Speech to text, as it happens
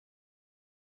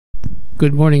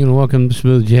Good morning and welcome to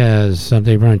Smooth Jazz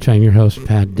Sunday Brunch. I'm your host,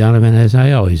 Pat Donovan, as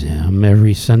I always am,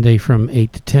 every Sunday from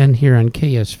 8 to 10 here on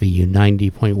KSVU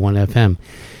 90.1 FM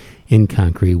in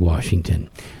Concrete, Washington.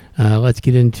 Let's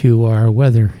get into our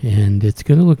weather, and it's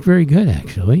going to look very good,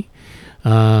 actually.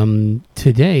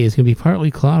 Today is going to be partly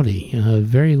cloudy,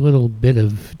 very little bit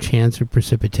of chance of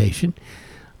precipitation.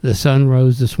 The sun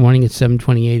rose this morning at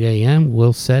 7:28 a.m.,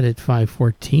 will set at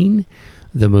 5:14.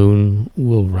 The moon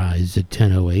will rise at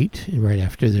 10:08 right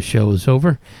after the show is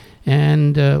over.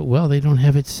 And, well, they don't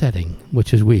have it setting,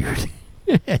 which is weird.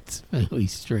 It's really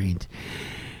strange.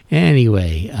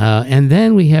 Anyway, and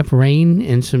then we have rain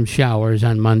and some showers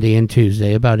on Monday and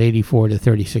Tuesday, about 84 to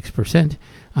 36%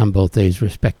 on both days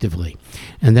respectively.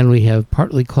 And then we have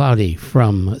partly cloudy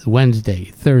from Wednesday,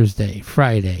 Thursday,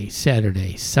 Friday,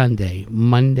 Saturday, Sunday,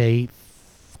 Monday,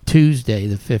 Tuesday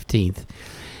the 15th.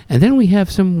 And then we have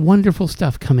some wonderful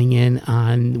stuff coming in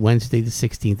on Wednesday the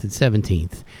 16th and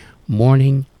 17th.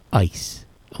 Morning ice.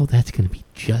 Oh, that's going to be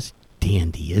just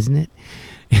dandy, isn't it?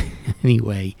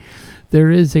 Anyway,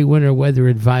 there is a winter weather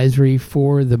advisory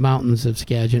for the mountains of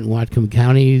Skagit and Whatcom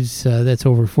counties. That's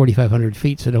over 4,500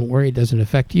 feet, so don't worry, it doesn't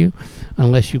affect you.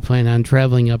 Unless you plan on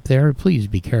traveling up there, please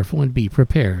be careful and be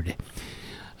prepared.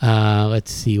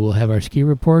 Let's see, we'll have our ski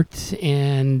report,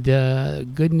 and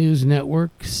Good News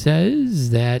Network says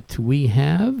that we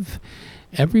have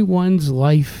everyone's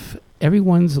life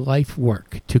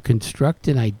work to construct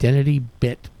an identity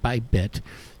bit by bit,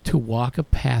 to walk a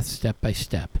path step by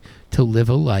step, to live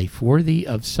a life worthy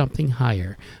of something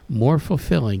higher, more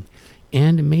fulfilling,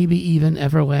 and maybe even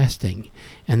everlasting.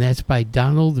 And that's by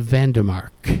Donald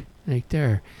Vandermark, right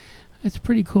there. That's a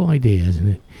pretty cool idea, isn't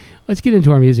it? Let's get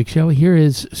into our music, shall we? Here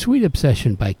is Sweet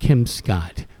Obsession by Kim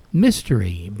Scott,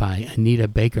 Mystery by Anita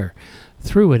Baker,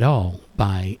 Through It All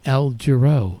by El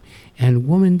Giro, and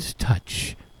Woman's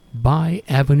Touch by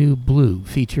Avenue Blue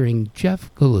featuring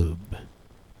Jeff Galoob.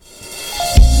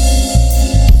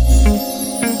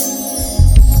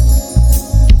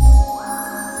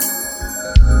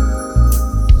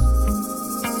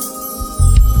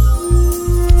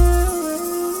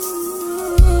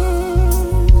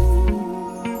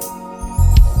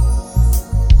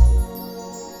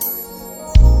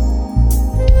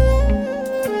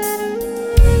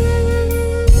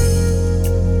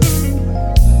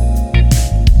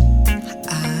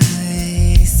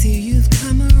 I see you've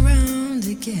come around.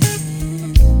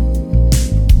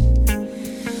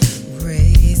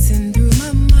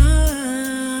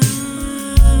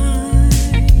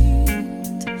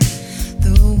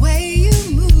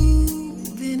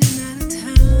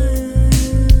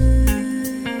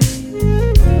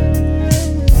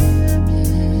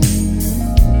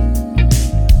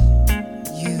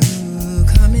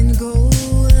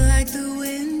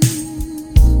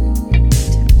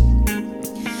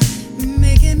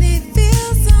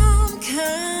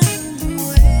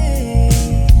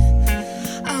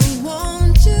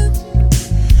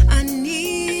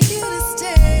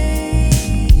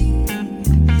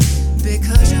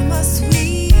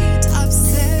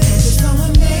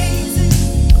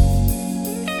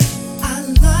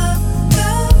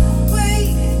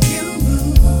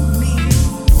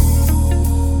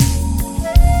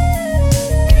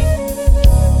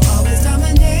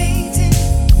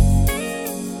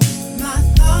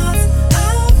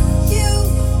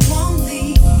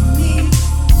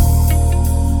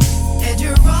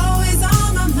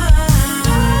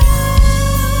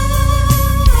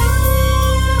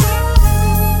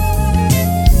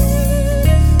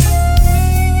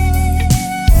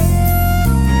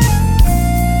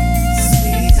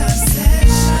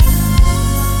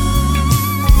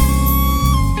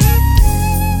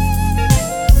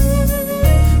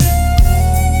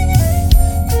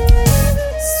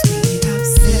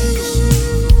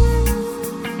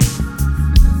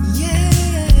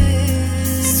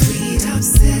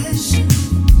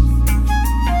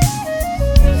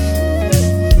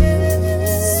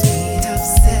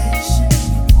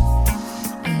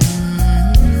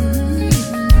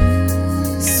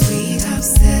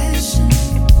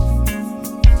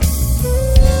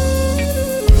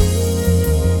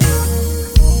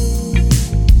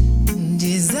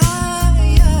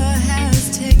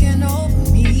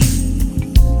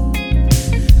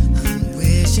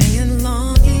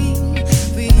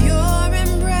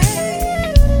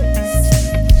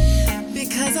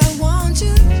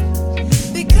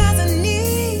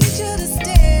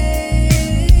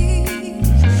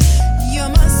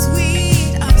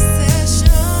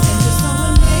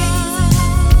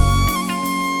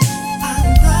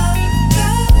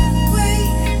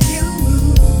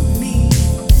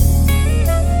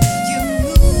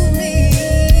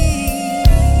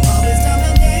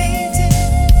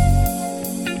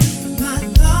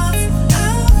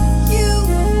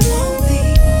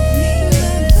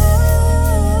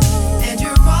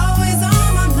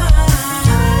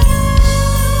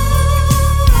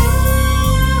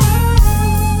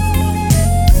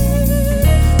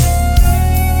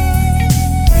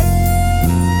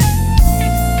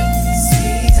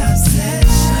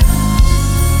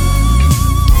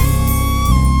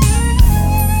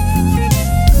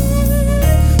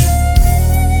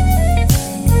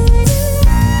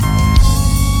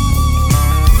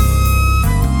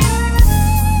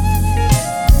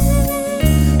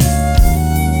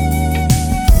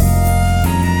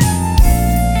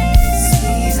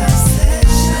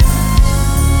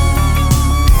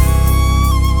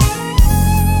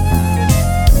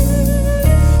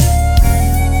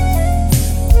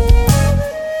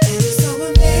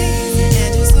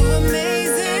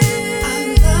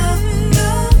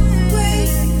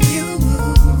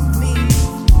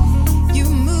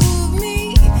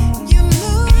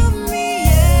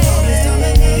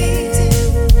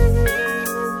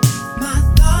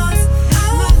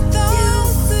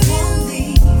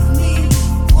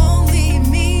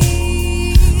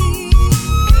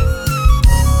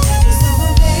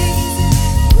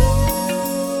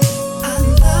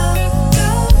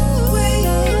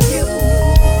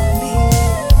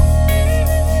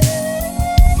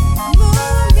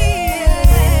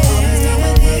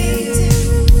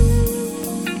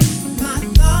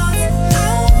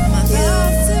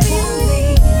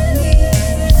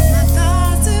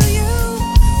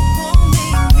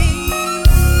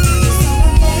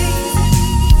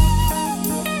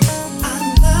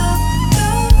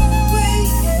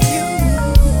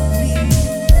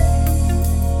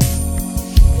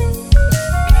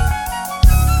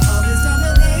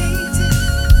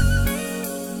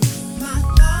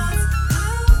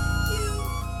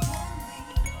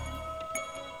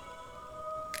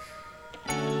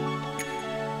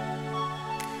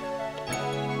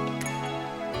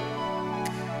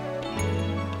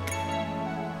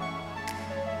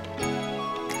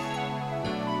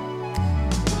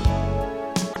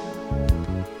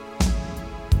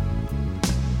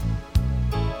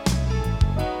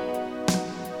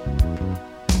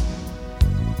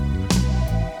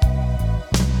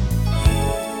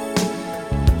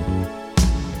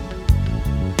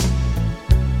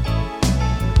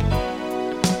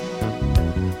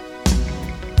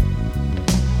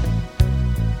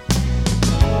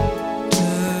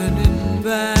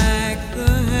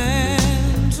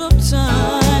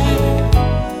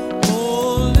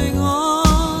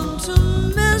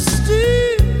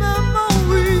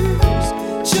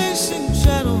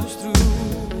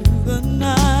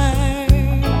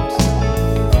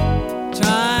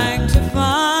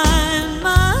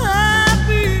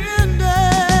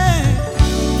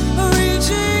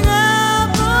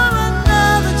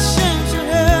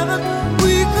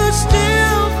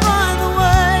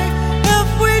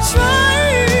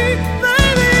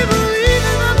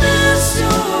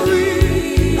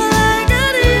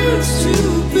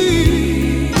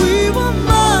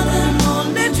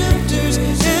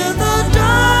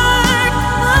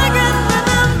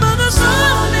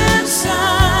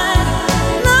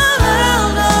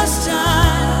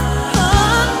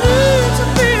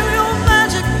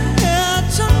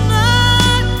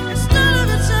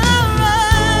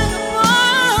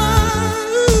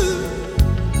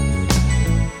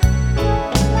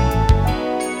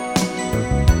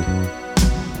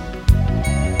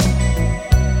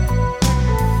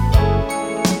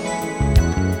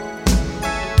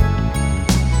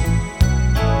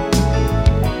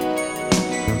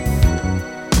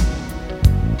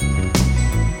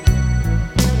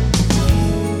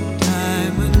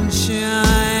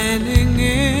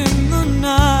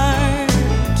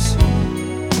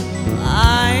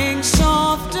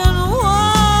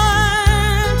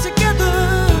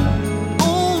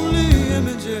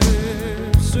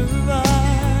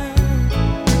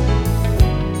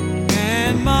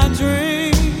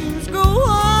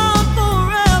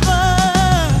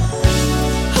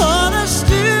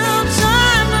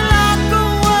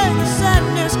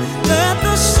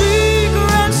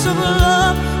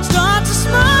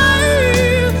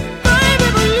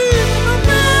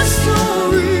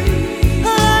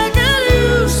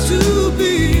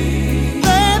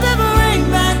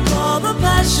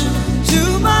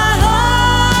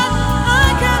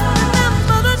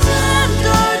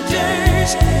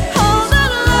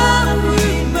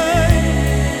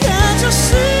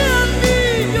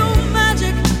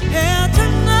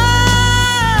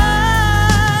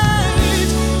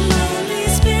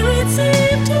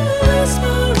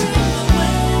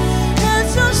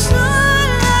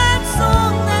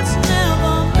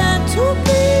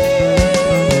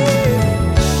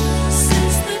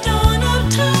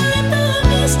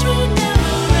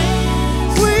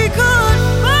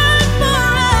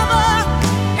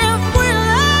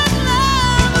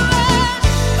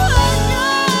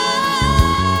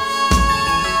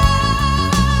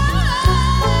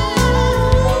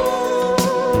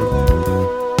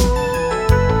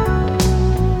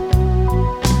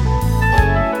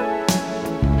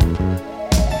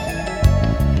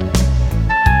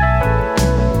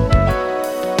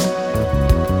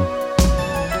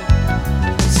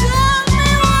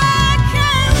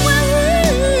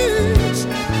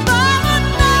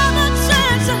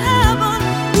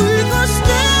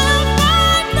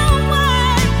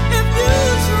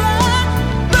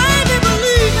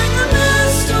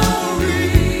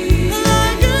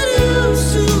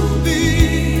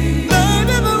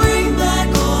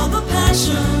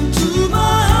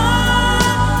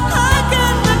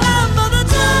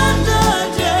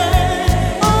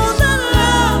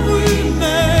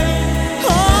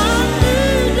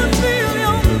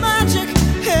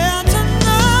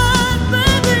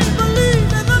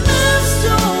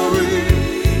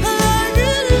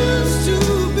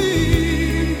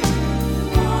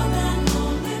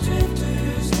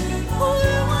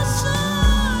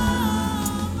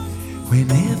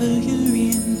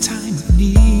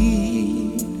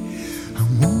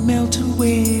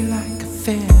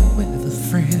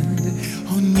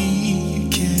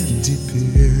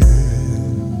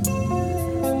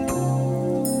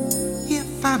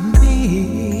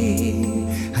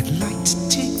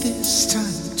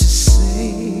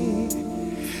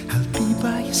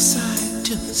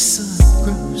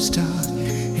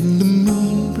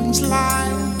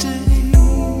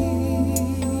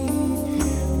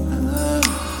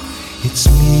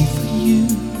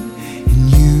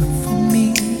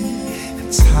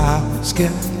 That's how it's got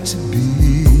to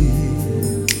be.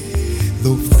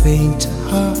 Though faint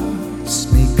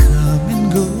hearts may come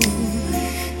and go,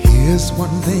 here's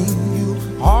one thing you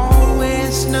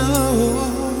always know.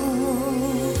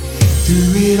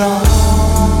 Through it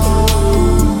all,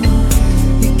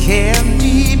 you can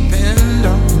depend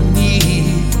on me.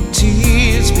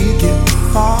 Tears begin to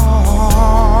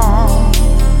fall,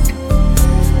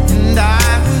 and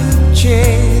I will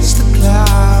chase the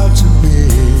clouds away.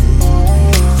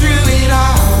 Through it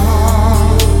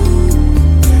all,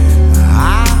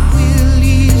 I will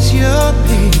ease your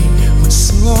pain when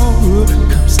sorrow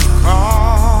comes to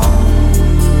call.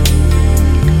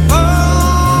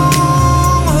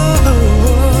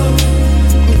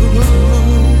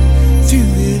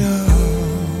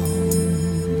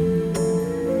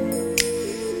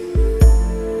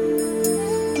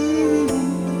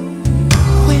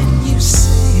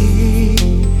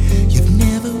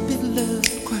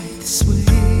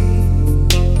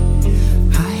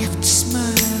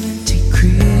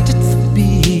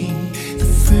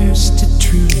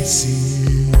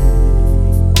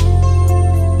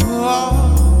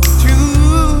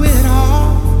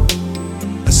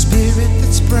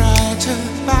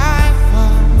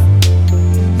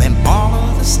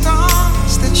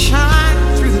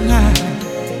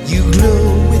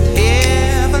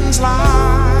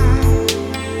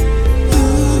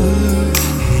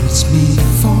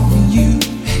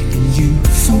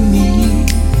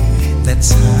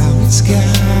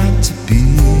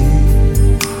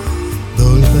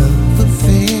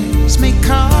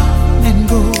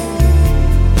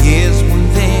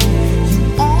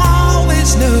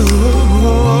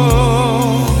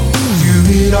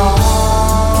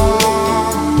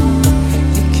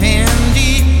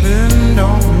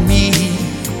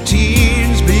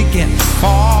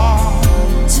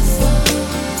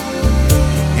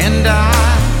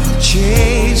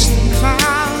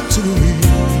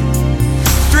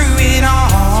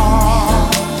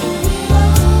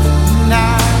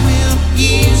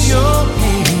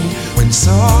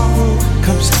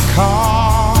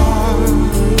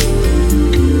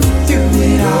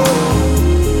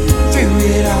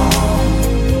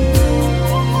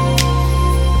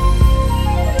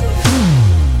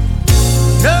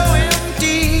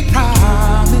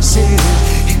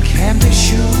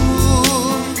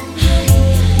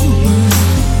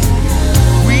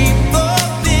 We both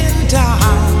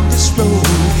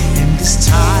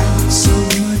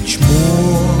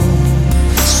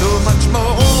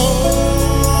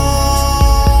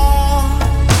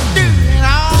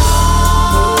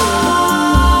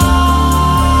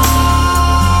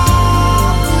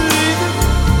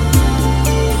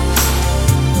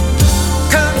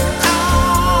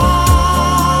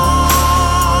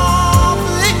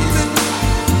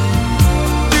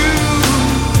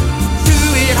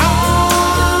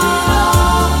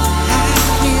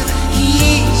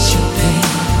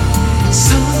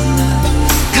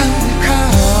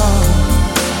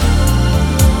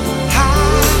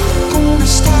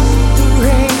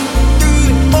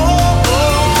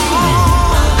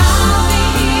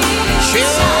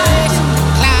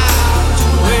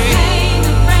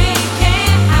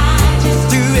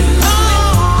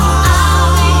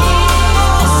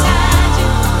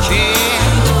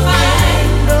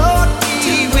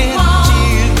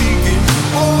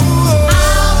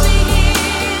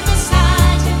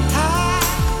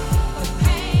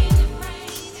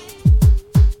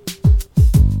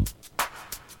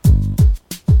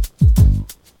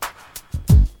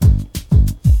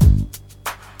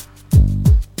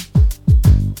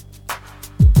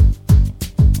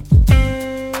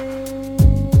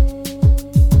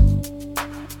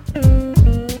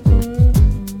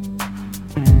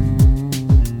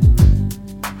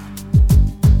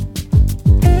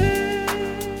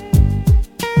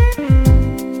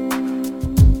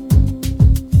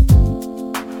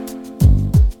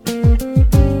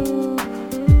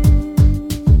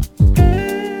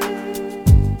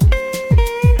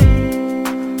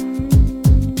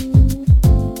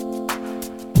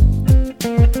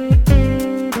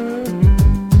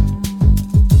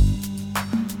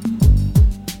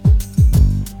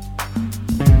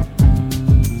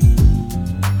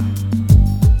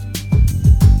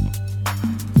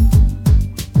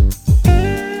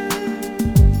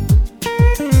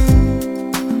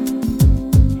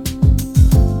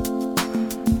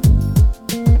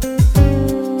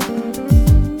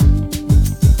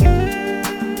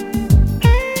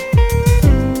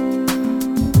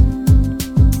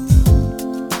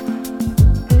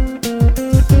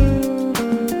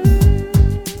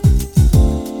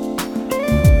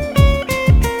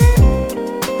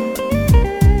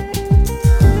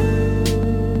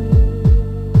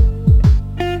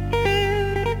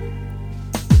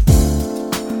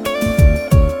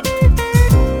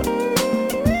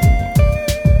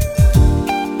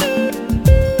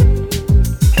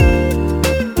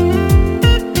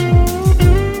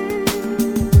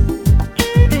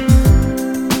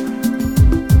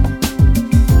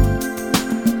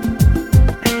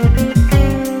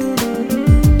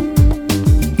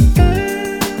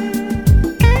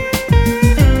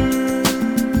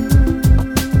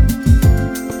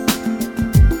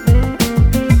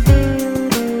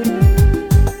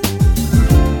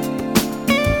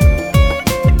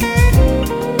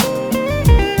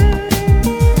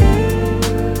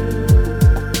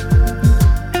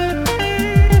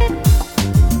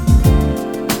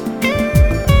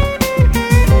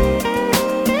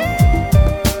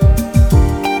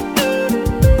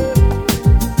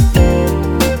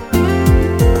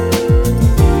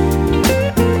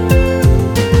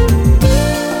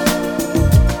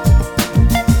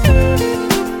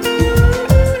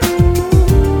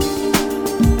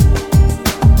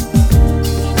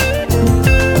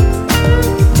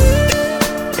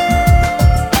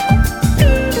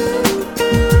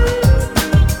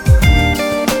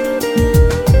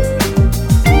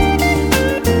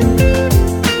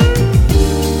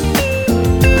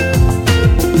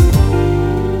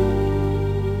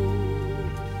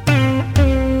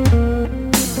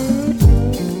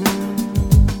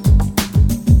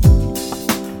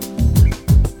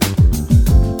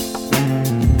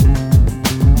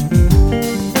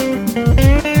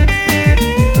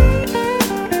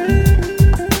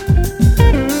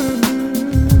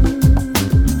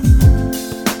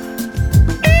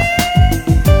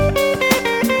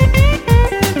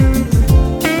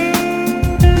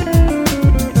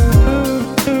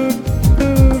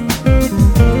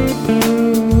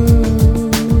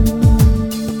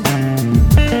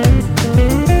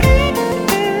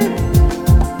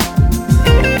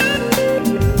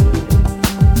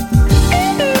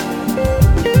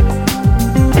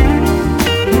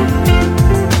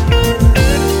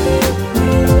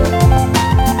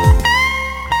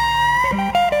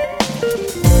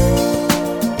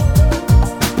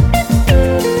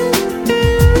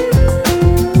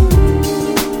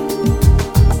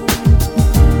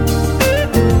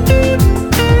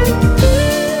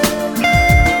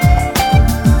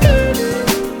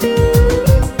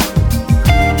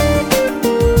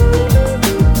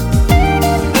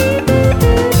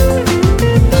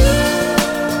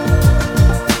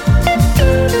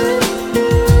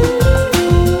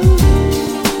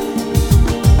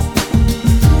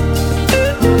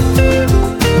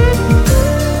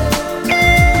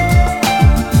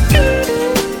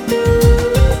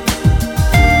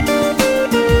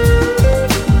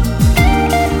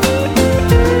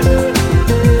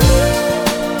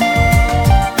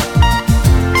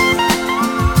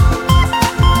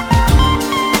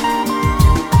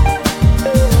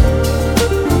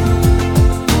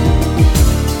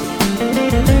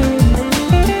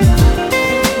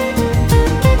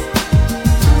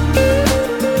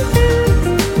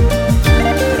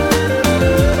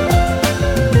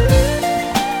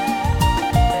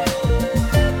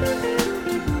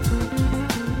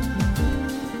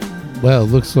Well,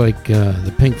 it looks like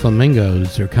the pink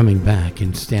flamingos are coming back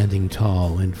and standing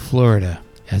tall in Florida,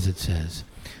 as it says.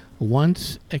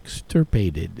 Once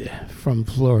extirpated from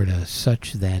Florida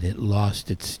such that it lost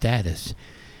its status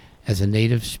as a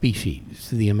native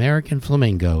species, the American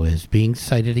flamingo is being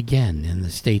sighted again in the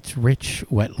state's rich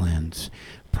wetlands,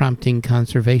 prompting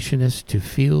conservationists to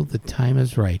feel the time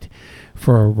is right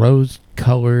for a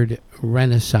rose-colored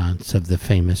renaissance of the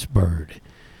famous bird.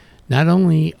 Not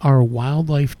only are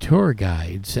wildlife tour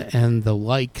guides and the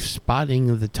like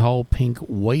spotting the tall pink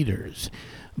waders,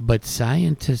 but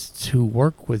scientists who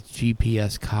work with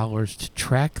GPS collars to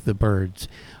track the birds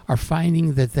are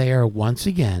finding that they are once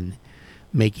again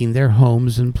making their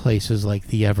homes in places like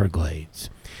the Everglades.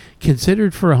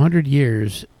 Considered for 100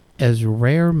 years as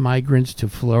rare migrants to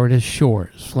Florida's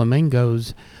shores,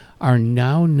 flamingos are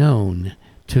now known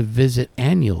to visit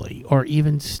annually or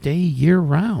even stay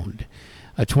year-round.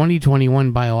 A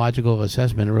 2021 biological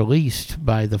assessment released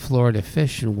by the Florida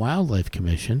Fish and Wildlife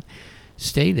Commission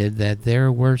stated that there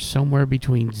were somewhere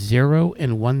between 0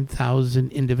 and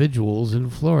 1,000 individuals in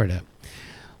Florida.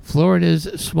 Florida's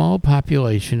small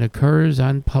population occurs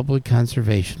on public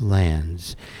conservation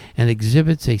lands and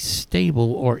exhibits a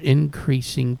stable or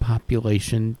increasing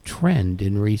population trend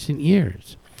in recent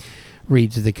years,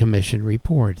 reads the Commission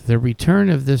report. The return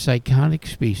of this iconic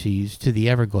species to the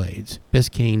Everglades,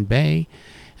 Biscayne Bay,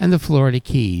 and the Florida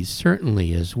Keys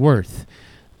certainly is worth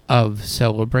of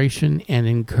celebration and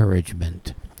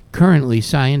encouragement. Currently,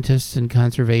 scientists and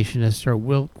conservationists are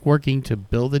working to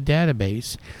build a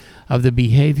database of the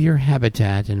behavior,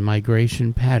 habitat, and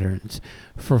migration patterns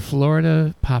for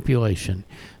Florida population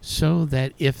so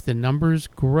that if the numbers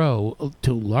grow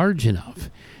to large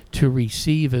enough to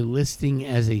receive a listing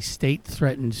as a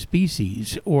state-threatened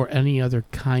species or any other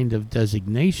kind of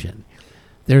designation,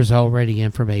 there's already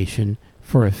information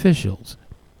for officials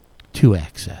to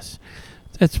access.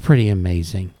 That's pretty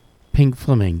amazing. Pink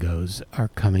flamingos are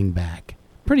coming back.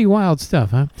 Pretty wild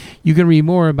stuff, huh? You can read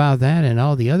more about that and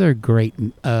all the other great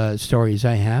stories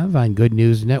I have on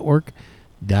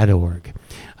goodnewsnetwork.org.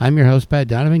 I'm your host, Pat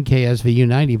Donovan, KSVU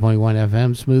 90.1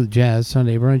 FM, Smooth Jazz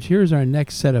Sunday Brunch. Here's our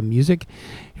next set of music.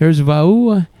 Here's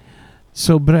Vau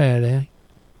Sobre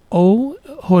o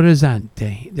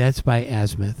Horizonte. That's by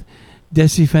Azimuth.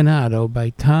 Desenfrenado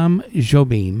by Tom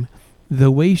Jobim.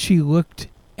 The Way She Looked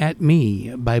at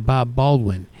Me by Bob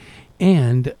Baldwin.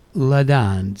 And La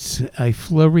Danse, a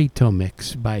Florito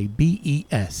mix by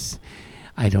BES.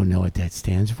 I don't know what that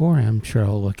stands for. I'm sure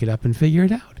I'll look it up and figure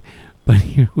it out. But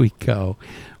here we go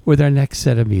with our next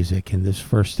set of music in this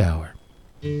first hour.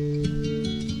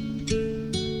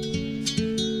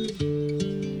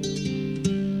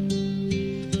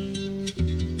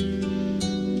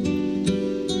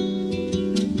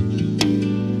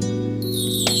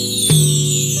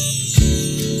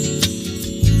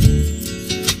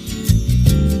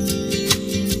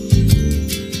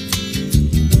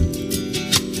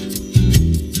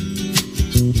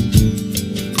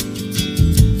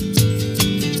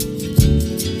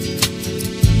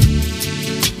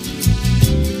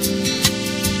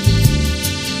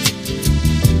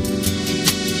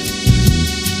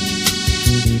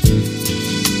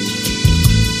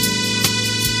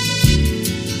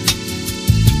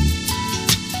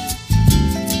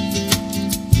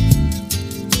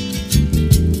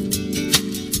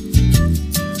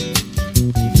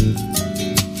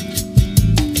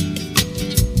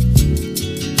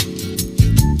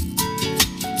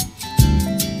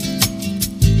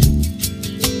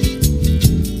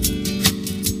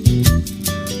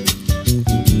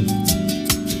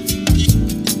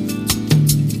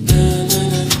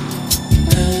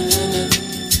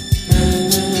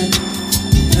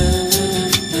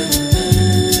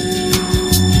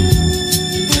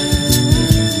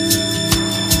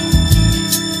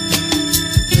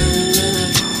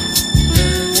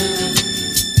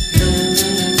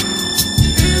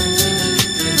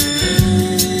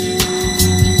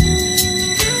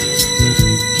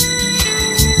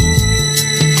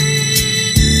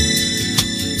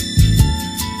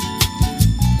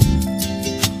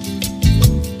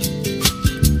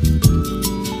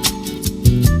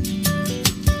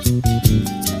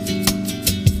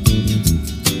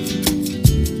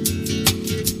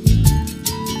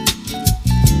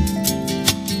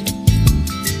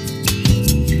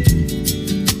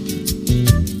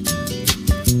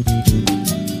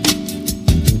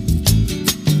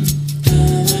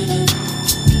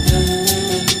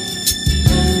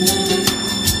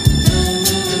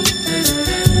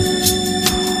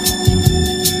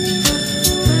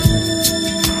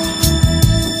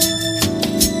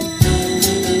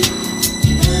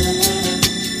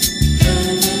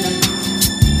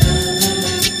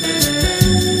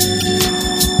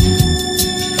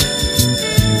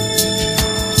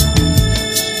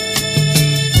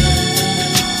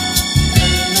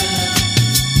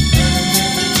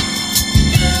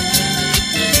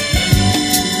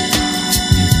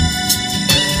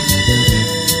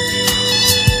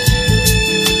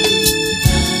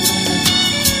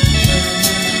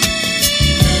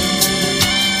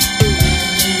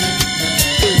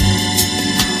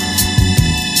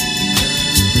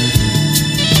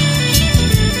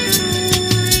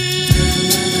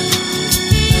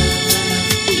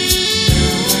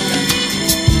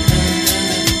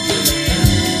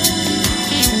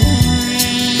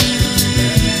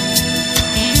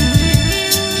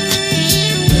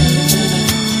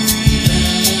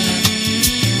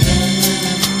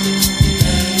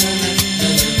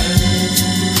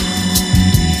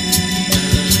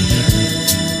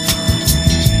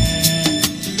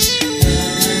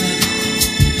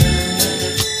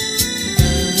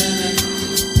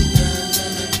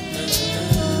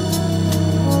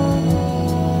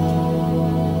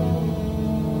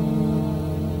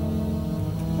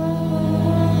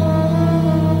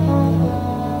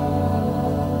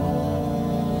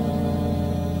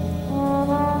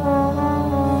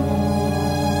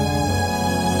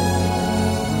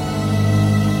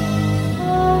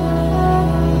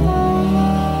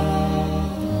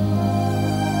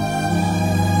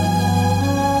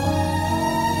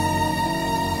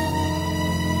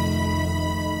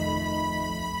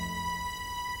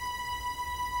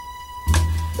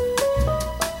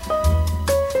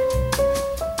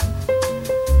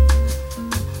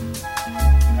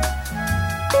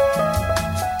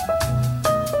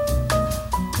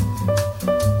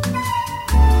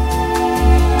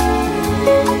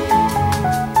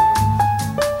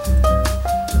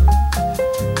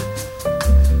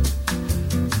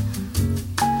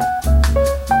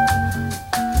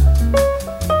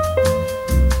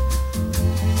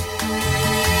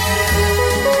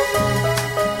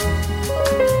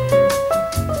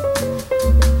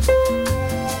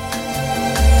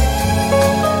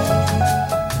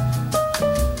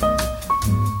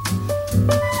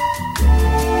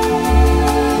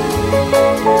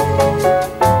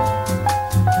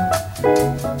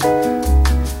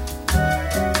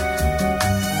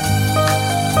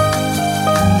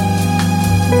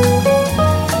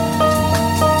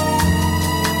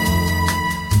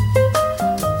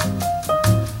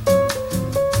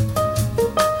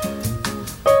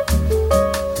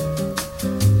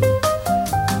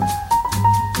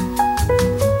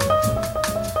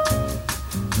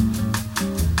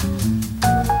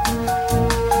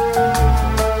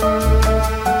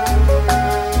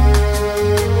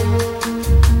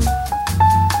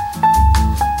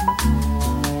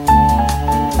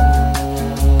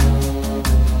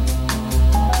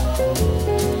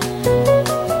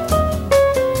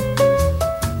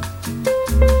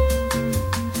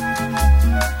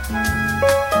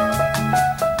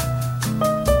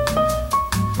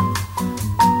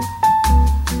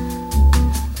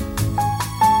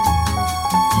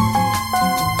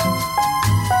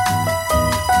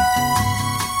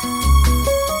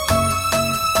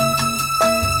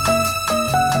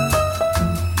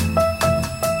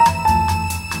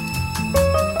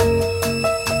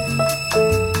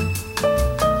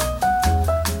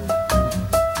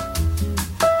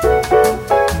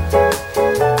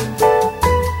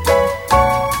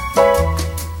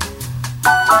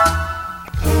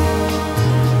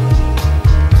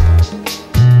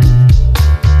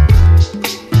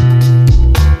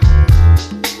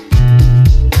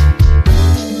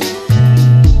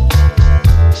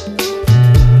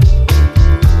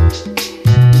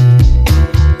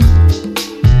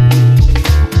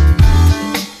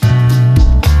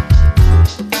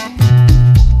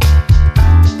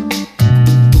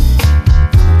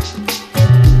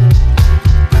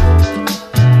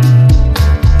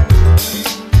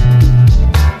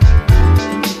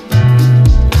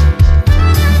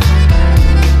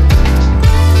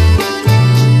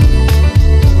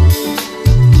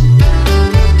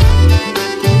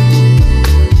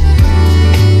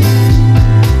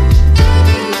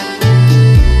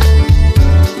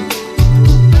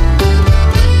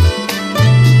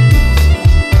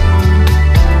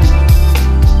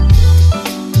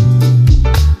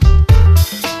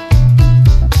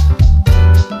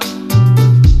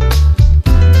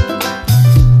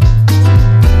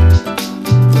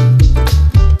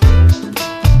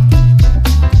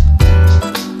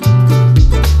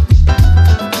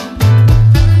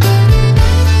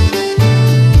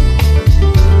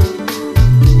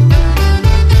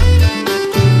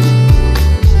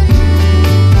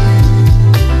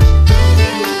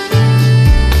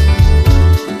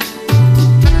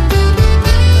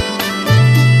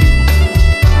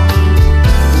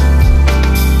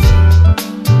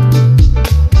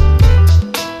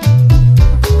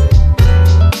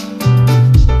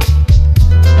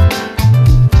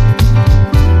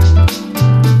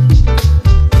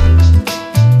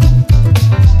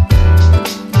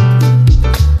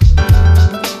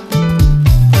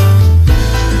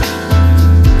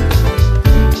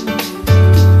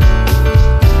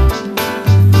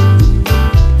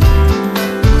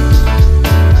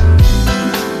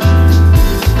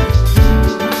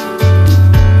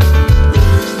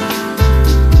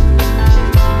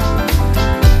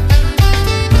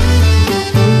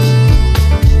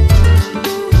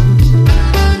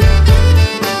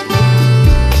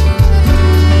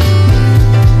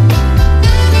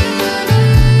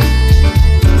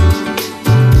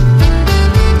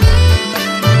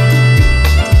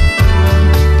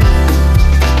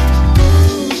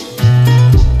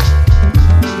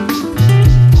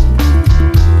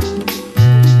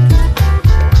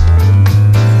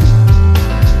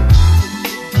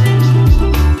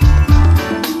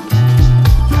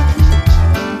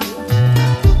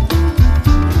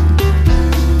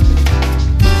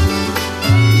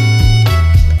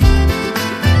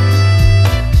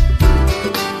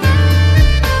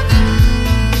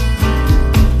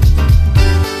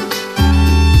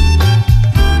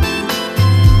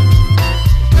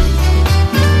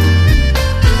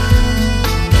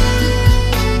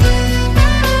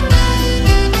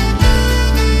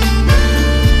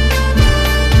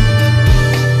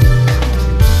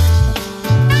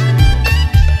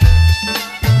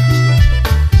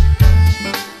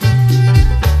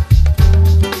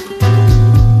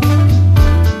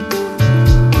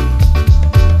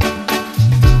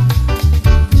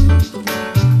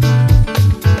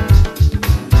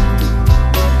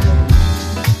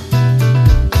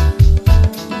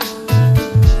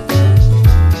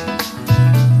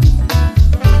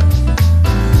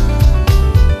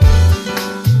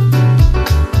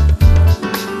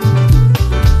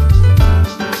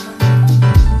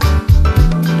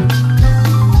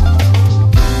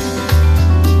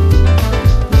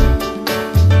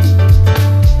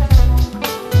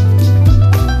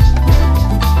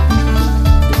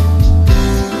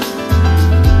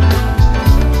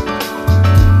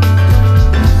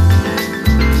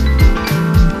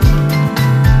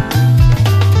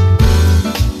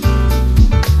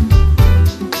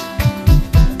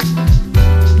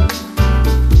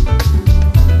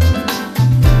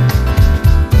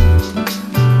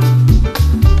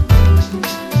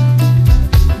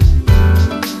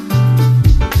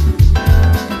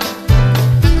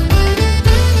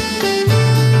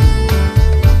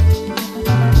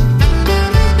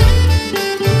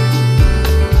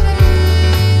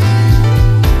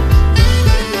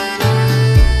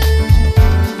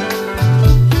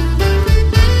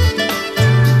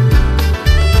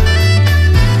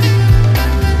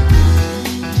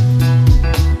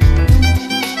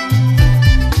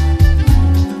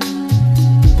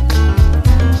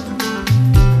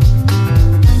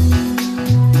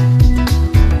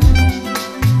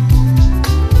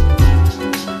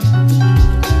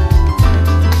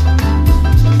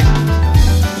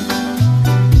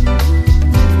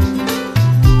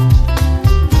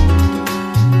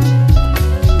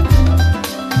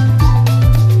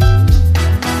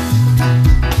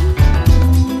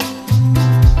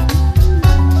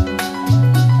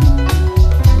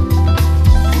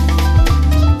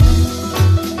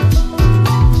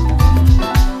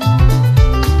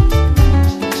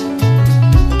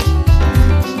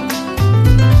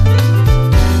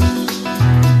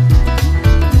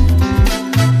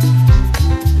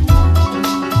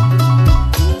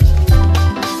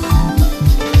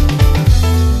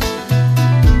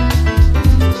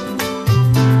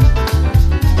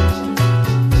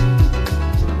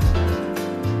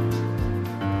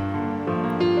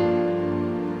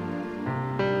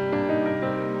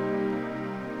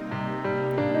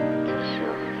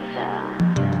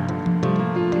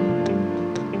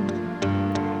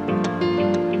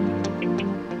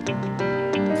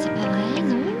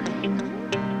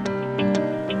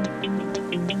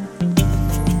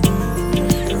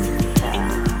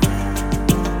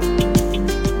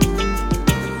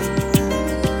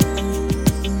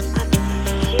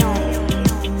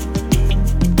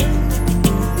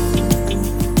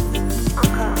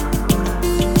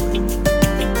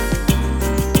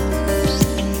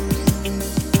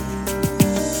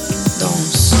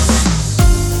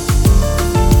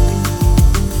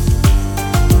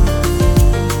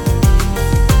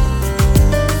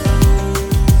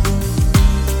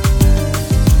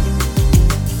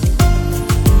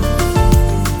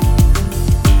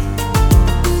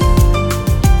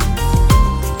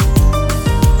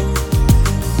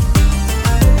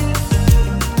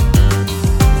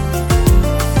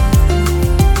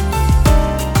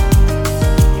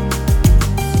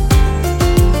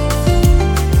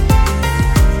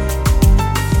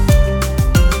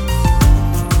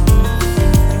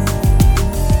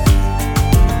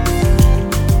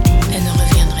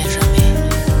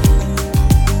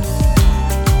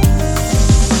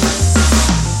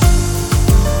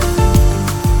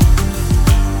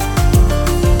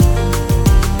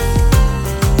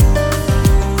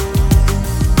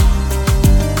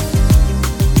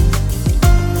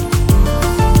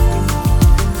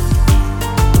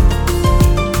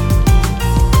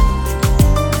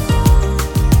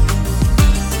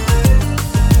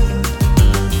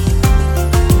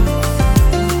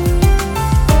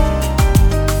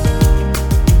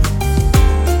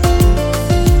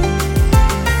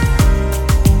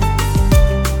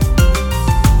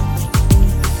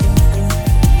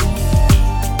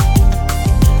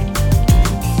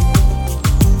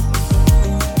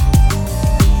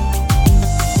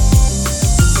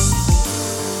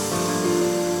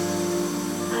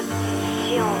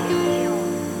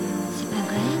 C'est pas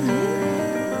vrai, non?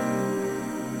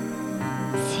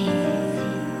 Si.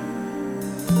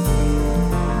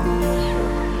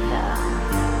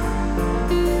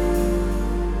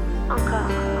 Encore.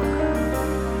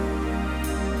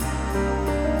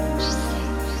 Je sais.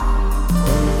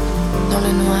 Dans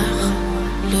le noir,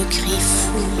 le cri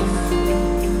fou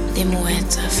des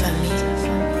mouettes affamées.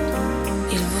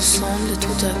 Il vous semble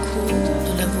tout à coup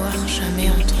ne l'avoir jamais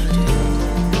entendu.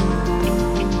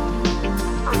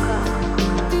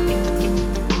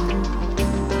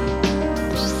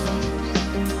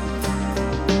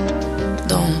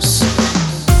 Danse.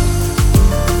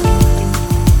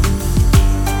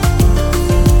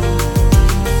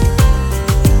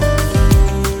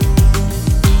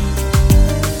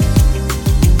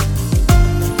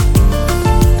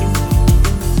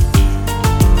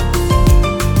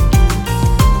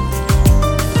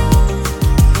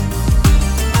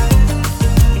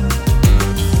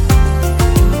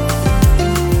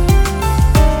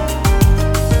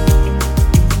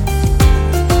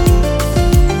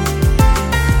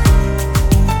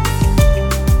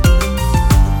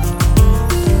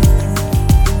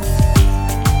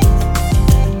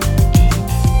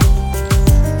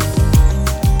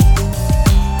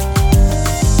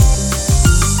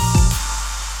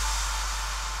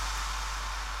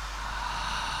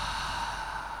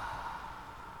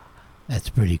 That's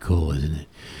pretty cool, isn't it?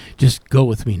 Just go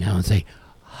with me now and say,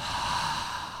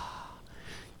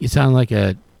 you sound like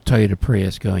a Toyota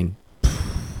Prius going,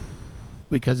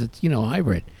 because it's,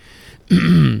 hybrid.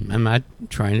 I'm not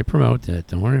trying to promote that.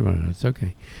 Don't worry about it. It's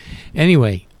okay.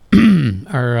 Anyway,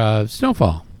 our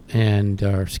snowfall and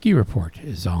our ski report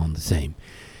is all in the same.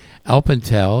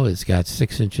 Alpentel has got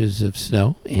 6 inches of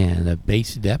snow and a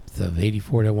base depth of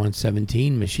 84 to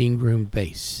 117, machine groomed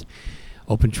base.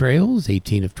 Open trails,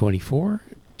 18 of 24,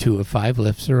 2 of 5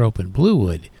 lifts are open.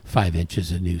 Bluewood, 5 inches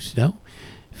of new snow,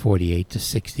 48 to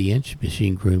 60 inch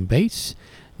machine groomed base.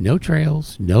 No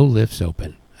trails, no lifts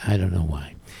open. I don't know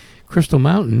why. Crystal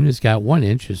Mountain has got 1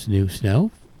 inch of new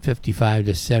snow, 55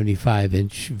 to 75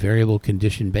 inch variable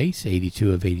condition base,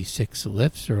 82 of 86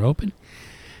 lifts are open.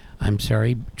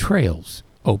 Trails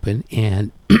open,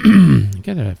 and I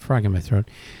got a frog in my throat.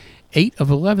 8 of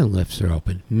 11 lifts are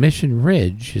open. Mission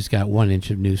Ridge has got 1 inch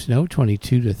of new snow,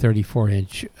 22 to 34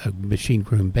 inch machine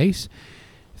groomed base,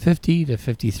 50 to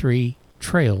 53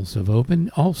 trails have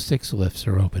opened. All 6 lifts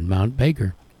are open. Mount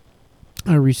Baker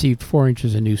received 4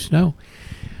 inches of new snow,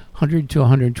 100 to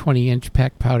 120 inch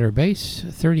packed powder base,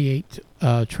 38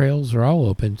 trails are all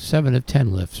open. 7 of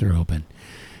 10 lifts are open.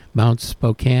 Mount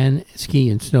Spokane Ski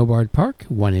and Snowboard Park,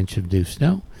 1 inch of new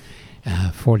snow.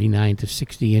 49 to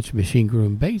 60 inch machine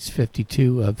groomed base,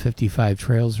 52 of 55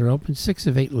 trails are open, 6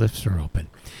 of 8 lifts are open.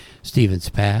 Stevens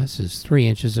Pass is 3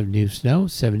 inches of new snow,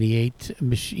 78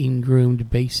 machine groomed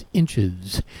base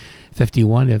inches,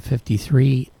 51 of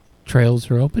 53 trails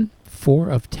are open, 4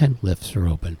 of 10 lifts are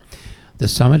open. The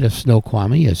summit of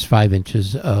Snoqualmie is 5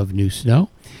 inches of new snow,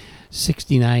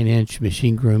 69 inch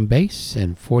machine groomed base,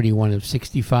 and 41 of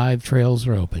 65 trails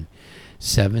are open.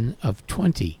 7 of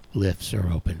 20 lifts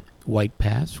are open. White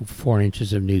Pass, 4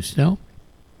 inches of new snow.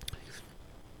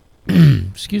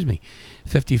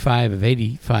 55 of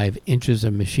 85 inches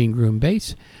of machine groomed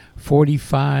base. 40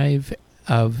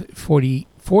 of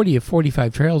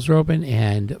 45 trails are open,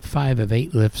 and 5 of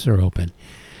 8 lifts are open.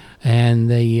 And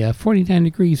the 49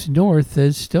 degrees north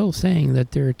is still saying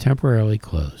that they're temporarily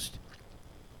closed.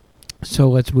 So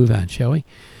let's move on, shall we?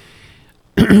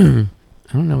 I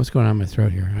don't know what's going on in my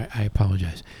throat here. I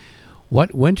apologize.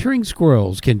 What wintering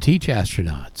squirrels can teach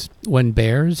astronauts. When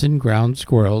bears and ground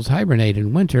squirrels hibernate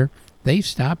in winter, they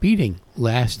stop eating,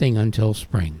 lasting until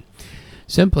spring.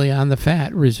 Simply on the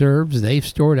fat reserves they've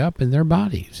stored up in their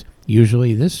bodies.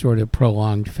 Usually this sort of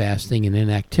prolonged fasting and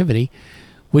inactivity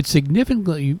would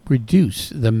significantly reduce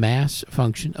the mass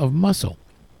function of muscle.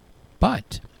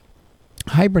 But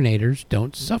hibernators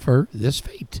don't suffer this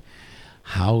fate.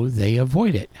 How they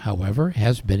avoid it, however,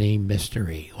 has been a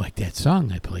mystery, like that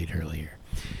song I played earlier.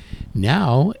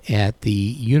 Now, at the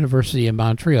University of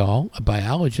Montreal, a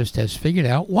biologist has figured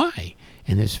out why,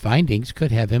 and his findings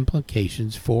could have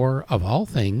implications for, of all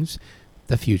things,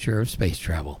 the future of space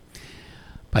travel.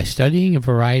 By studying a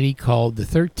variety called the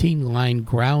 13-line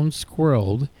ground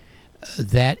squirrel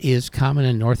that is common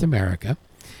in North America,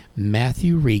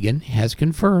 Matthew Regan has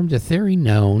confirmed a theory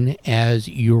known as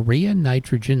urea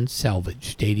nitrogen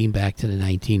salvage, dating back to the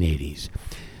 1980s.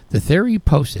 The theory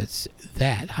posits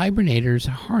that hibernators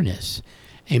harness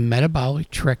a metabolic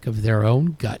trick of their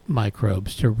own gut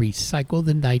microbes to recycle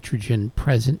the nitrogen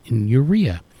present in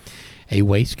urea, a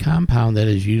waste compound that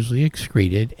is usually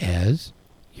excreted as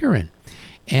urine.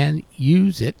 and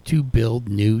use it to build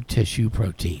new tissue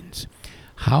proteins.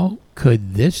 How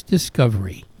could this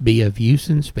discovery be of use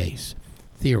in space?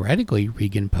 Theoretically,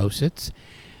 Regan posits.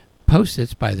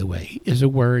 Posits, by the way, is a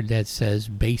word that says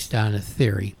based on a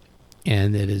theory,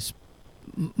 and it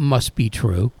must be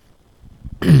true.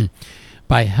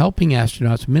 By helping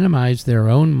astronauts minimize their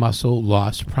own muscle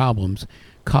loss problems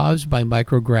caused by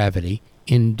microgravity,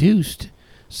 induced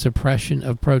suppression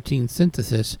of protein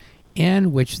synthesis,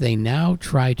 and which they now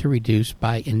try to reduce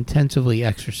by intensively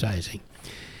exercising.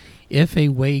 If a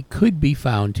way could be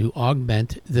found to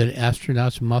augment the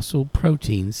astronauts' muscle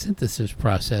protein synthesis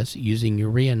process using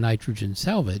urea nitrogen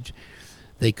salvage,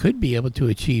 they could be able to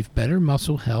achieve better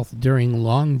muscle health during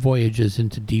long voyages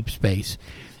into deep space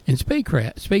in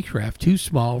spacecraft too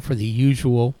small for the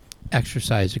usual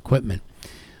exercise equipment.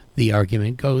 The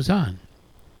argument goes on.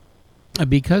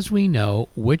 Because we know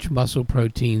which muscle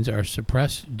proteins are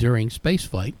suppressed during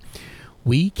spaceflight,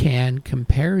 we can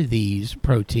compare these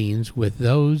proteins with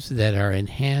those that are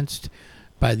enhanced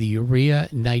by the urea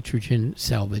nitrogen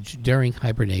salvage during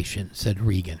hibernation, said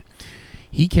Regan.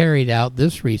 He carried out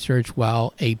this research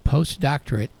while a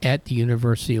postdoctorate at the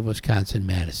University of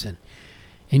Wisconsin-Madison.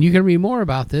 And you can read more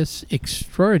about this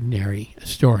extraordinary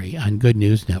story on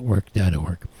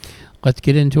goodnewsnetwork.org. Let's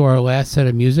get into our last set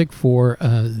of music for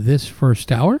this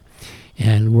first hour.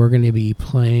 And we're going to be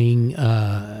playing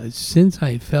Since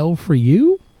I Fell for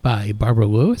You by Barbara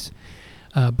Lewis,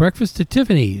 Breakfast at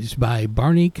Tiffany's by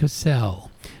Barney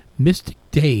Cassell, Mystic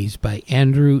Days by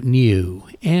Andrew New,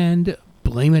 and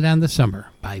Blame It on the Summer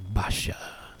by Basha.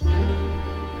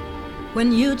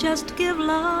 When you just give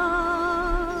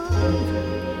love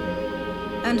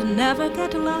and never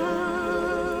get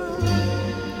love,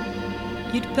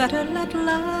 you'd better let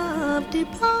love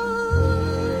depart.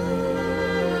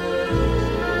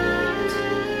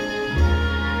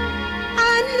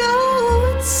 I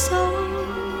know it's so,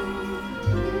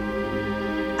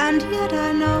 and yet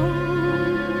I know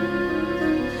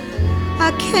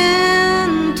I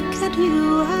can't get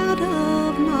you out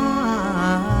of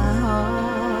my heart.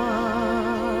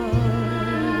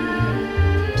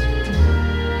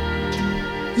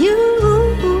 You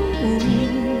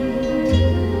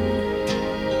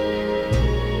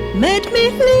made me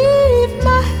leave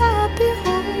my happy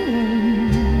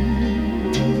home.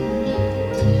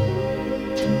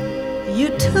 You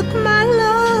took my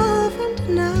love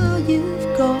and now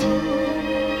you've gone.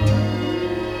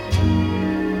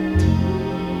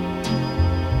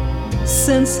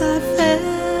 Since I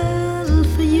fell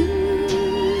for you,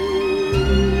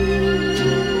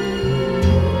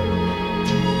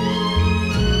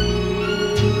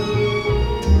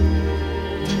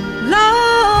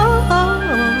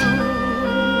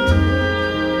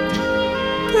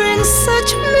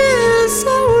 such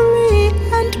misery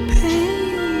and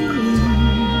pain.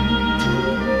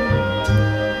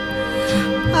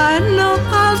 I know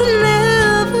I'll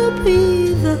never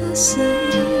be the same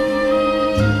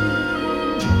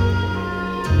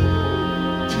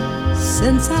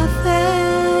since I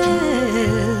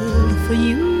fell for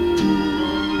you.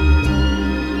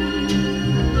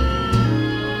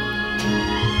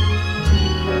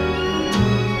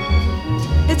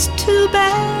 It's too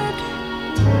bad,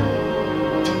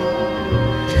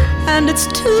 and it's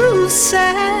too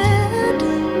sad,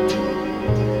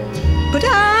 but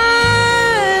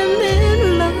I'm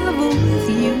in love with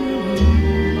you.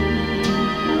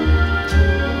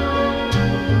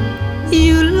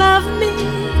 You love me,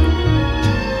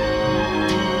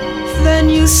 then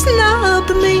you snub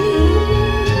me.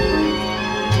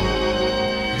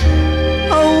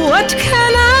 Oh, what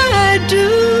can I do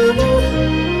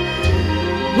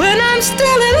when I'm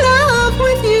still in love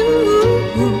with you?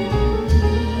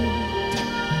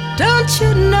 Don't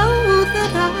you know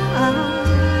that I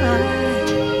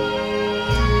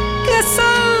guess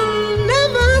I'll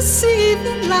never see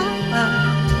the light?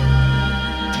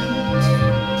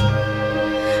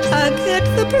 I get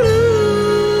the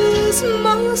blues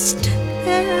most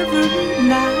every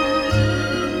night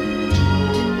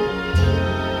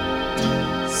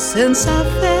since I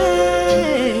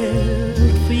fell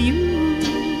for you.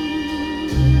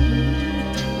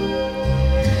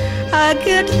 I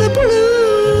get the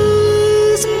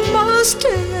blues most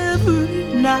every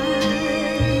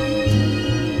night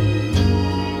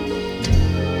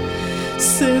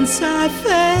since I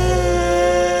fell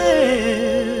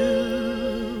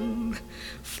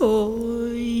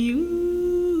for you.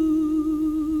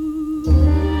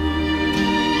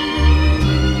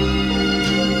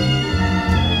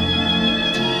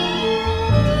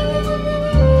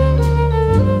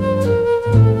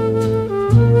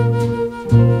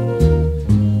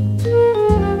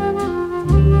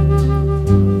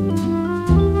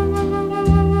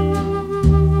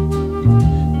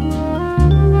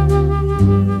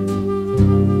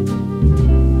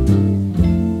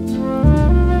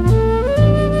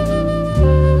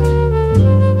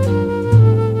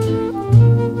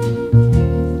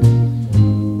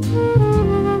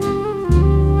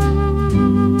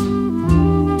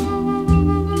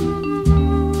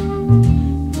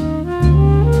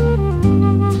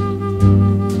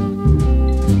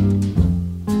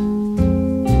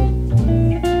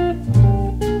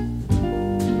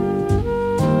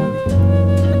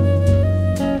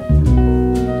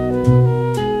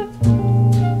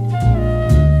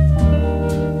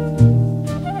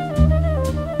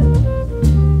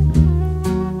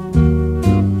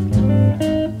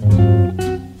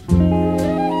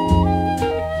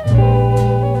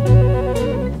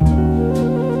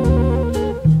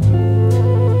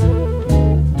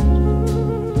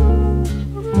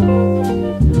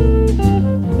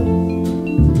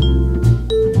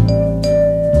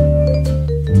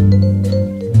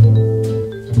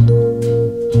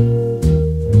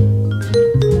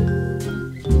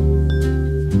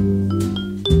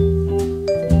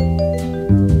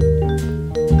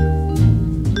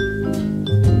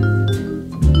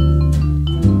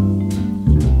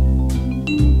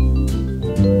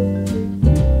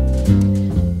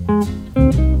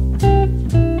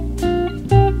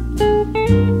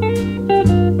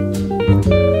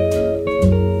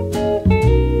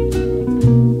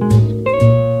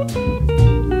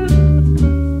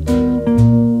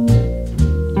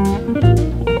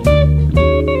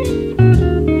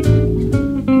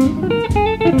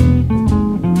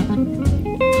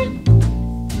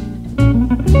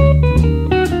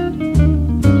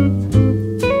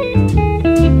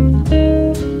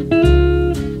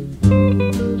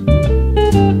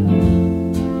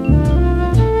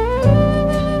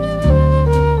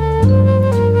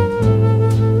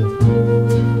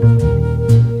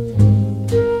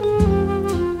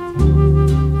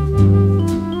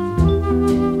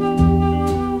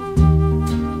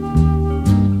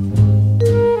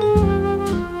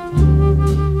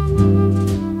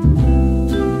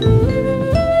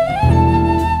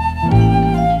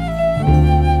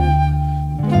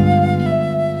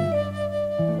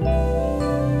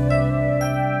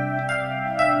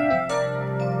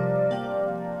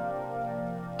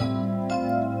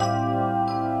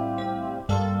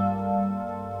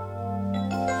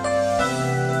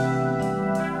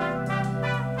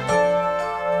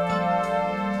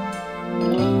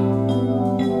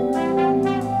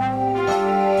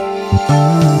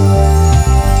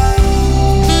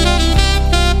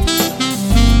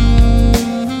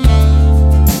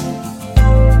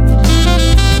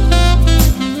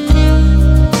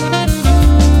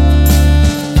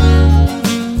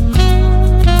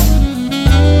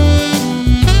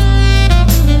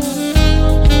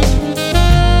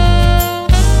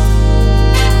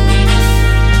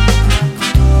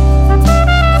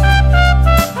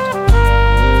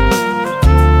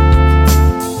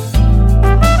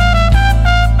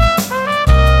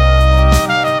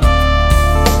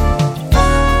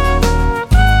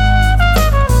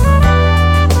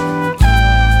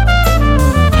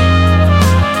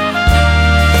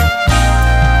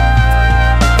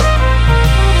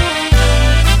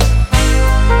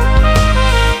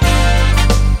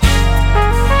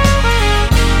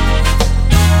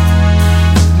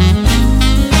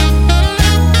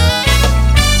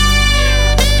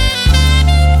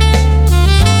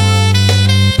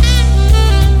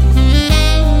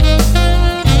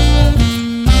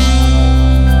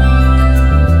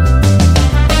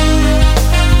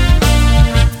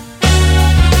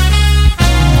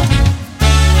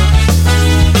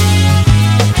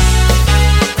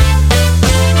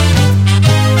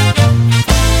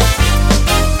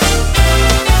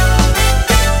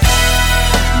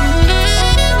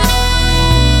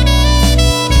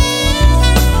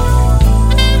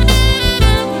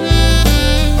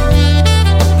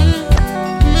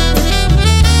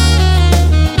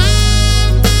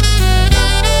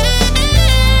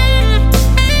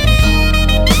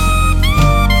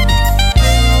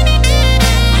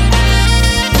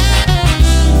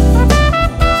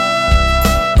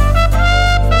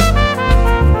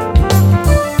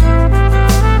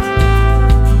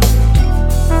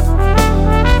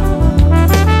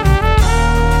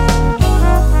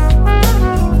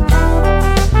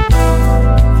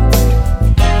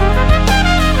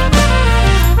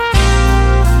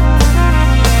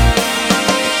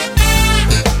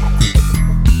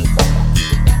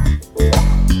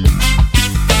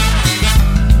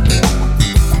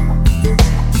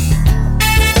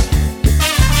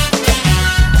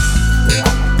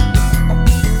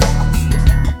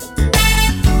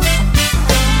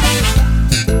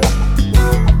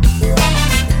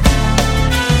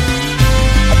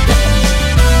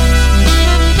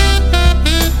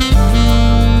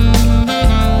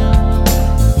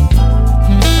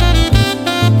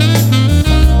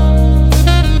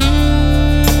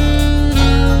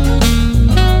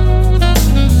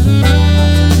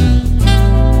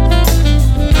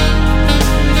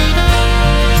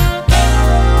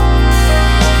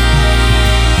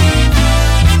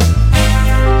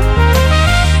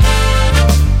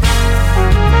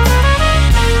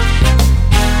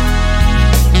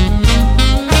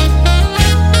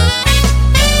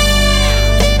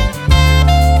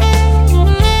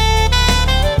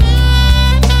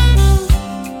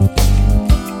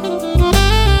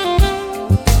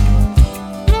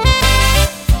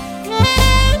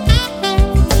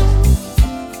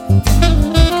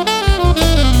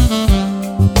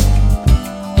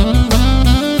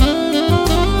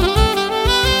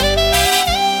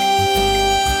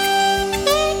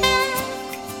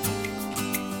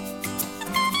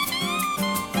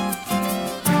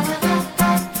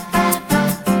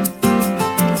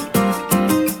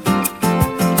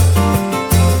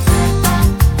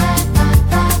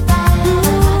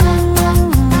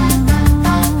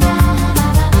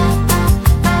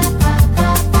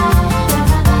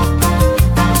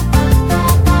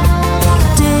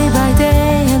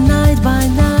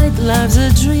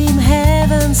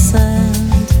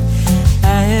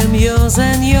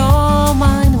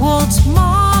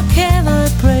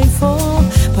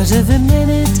 every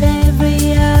minute,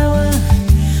 every hour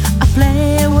I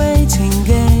play a waiting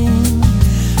game.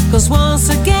 'Cause once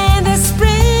again the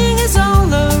spring is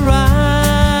all around.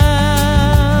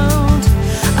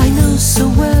 I know so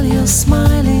well your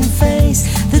smiling face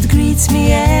that greets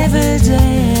me every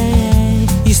day.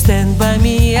 You stand by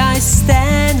me, I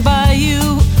stand by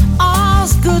you,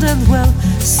 all's good and well.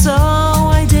 So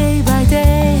I day by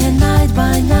day and night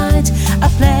by night I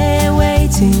play a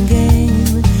waiting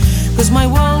game. 'Cause my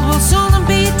world will soon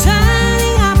be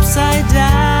turning upside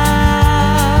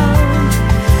down.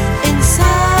 In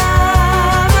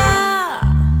summer,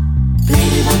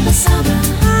 blame it on the summer.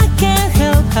 I can't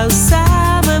help how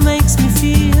summer makes me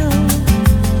feel.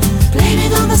 Blame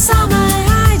it on the summer.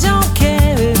 I don't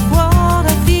care if what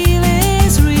I feel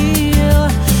is real.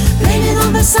 Blame it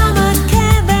on the summer.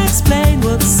 Can't explain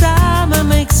what summer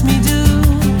makes me do.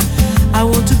 I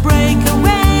want to break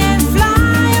away and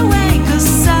fly away. 'Cause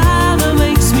summer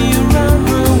makes me run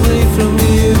away from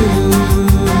you.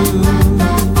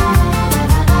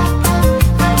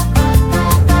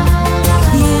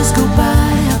 Years go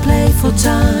by, I play for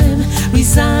time,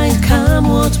 resigned come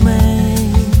what may.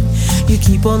 You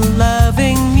keep on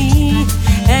loving me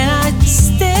and I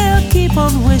still keep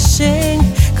on wishing.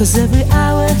 'Cause every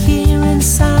hour here in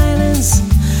silence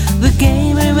the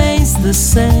game remains the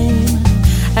same.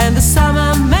 And the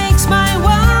summer makes my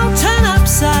world turn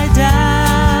upside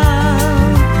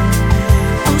down.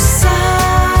 Oh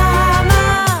summer,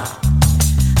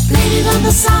 blame it on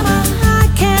the summer. I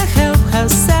can't help how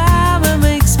summer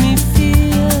makes me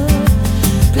feel.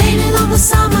 Blame it on the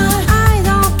summer. I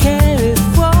don't care if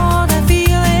what I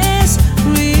feel is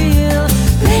real.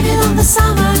 Blame it on the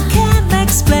summer. Can't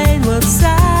explain what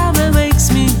summer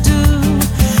makes me do.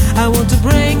 I want to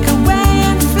break away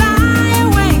and fly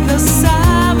away. 'Cause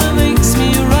summer makes me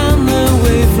run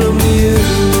away from you.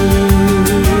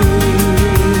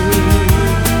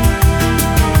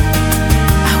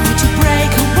 I want to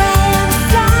break away and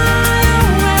fly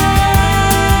away.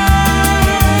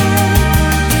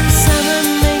 Summer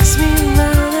makes me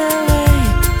run away.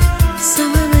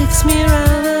 Summer makes me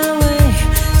run away.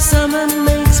 Summer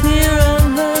makes me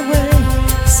run away.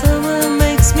 Summer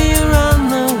makes me run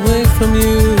away from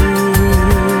you.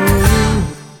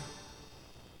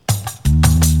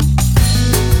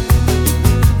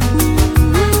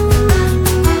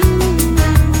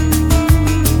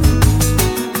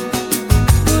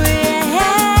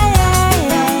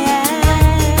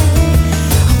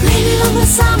 Blame it on the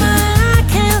summer. I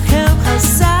can't help how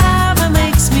summer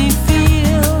makes me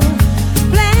feel.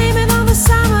 Blame it on the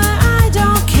summer. I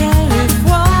don't care if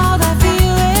what I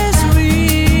feel is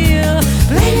real.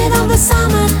 Blame it on the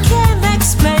summer. Can't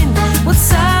explain what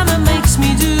summer makes me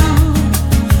do.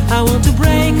 I want to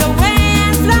break away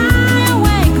and fly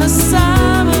away. 'Cause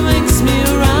summer makes me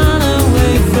run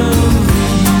away from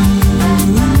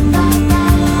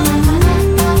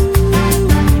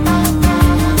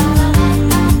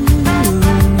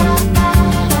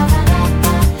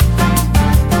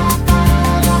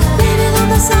blame it on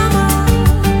the summer.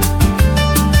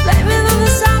 Blame it on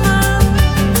the summer.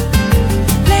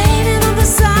 Blame it on the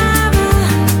summer.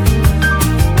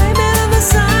 Blame it on the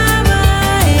summer.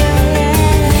 Yeah, yeah.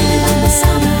 Blame it on the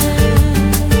summer.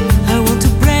 I want to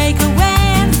break away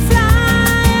and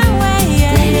fly away.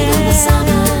 Yeah, blame it on the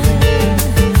summer.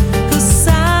 'Cause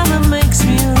summer makes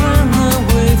me run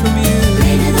away from you.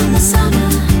 Blame it on the summer.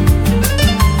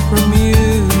 From you.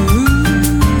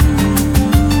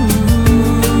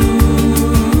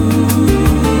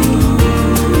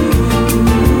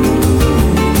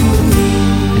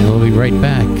 And we'll be right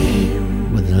back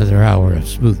with another hour of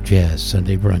smooth jazz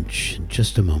Sunday brunch in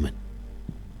just a moment.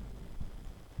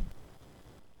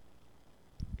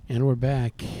 And we're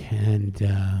back, and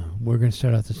we're going to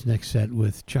start out this next set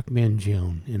with Chuck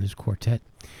Mangione and his quartet.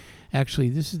 Actually,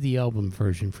 this is the album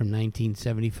version from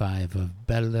 1975 of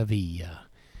Bella Via,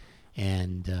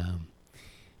 and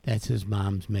that's his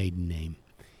mom's maiden name.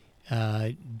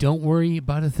 Don't Worry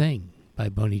About a Thing by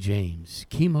Boney James,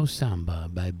 Chemo Samba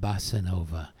by Bossa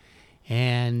Nova,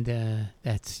 and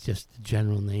that's just the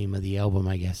general name of the album,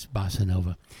 I guess, Bossa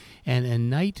Nova, and A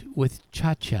Night with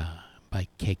Cha-Cha by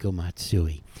Keiko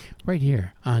Matsui, right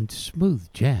here on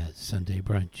Smooth Jazz Sunday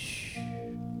Brunch.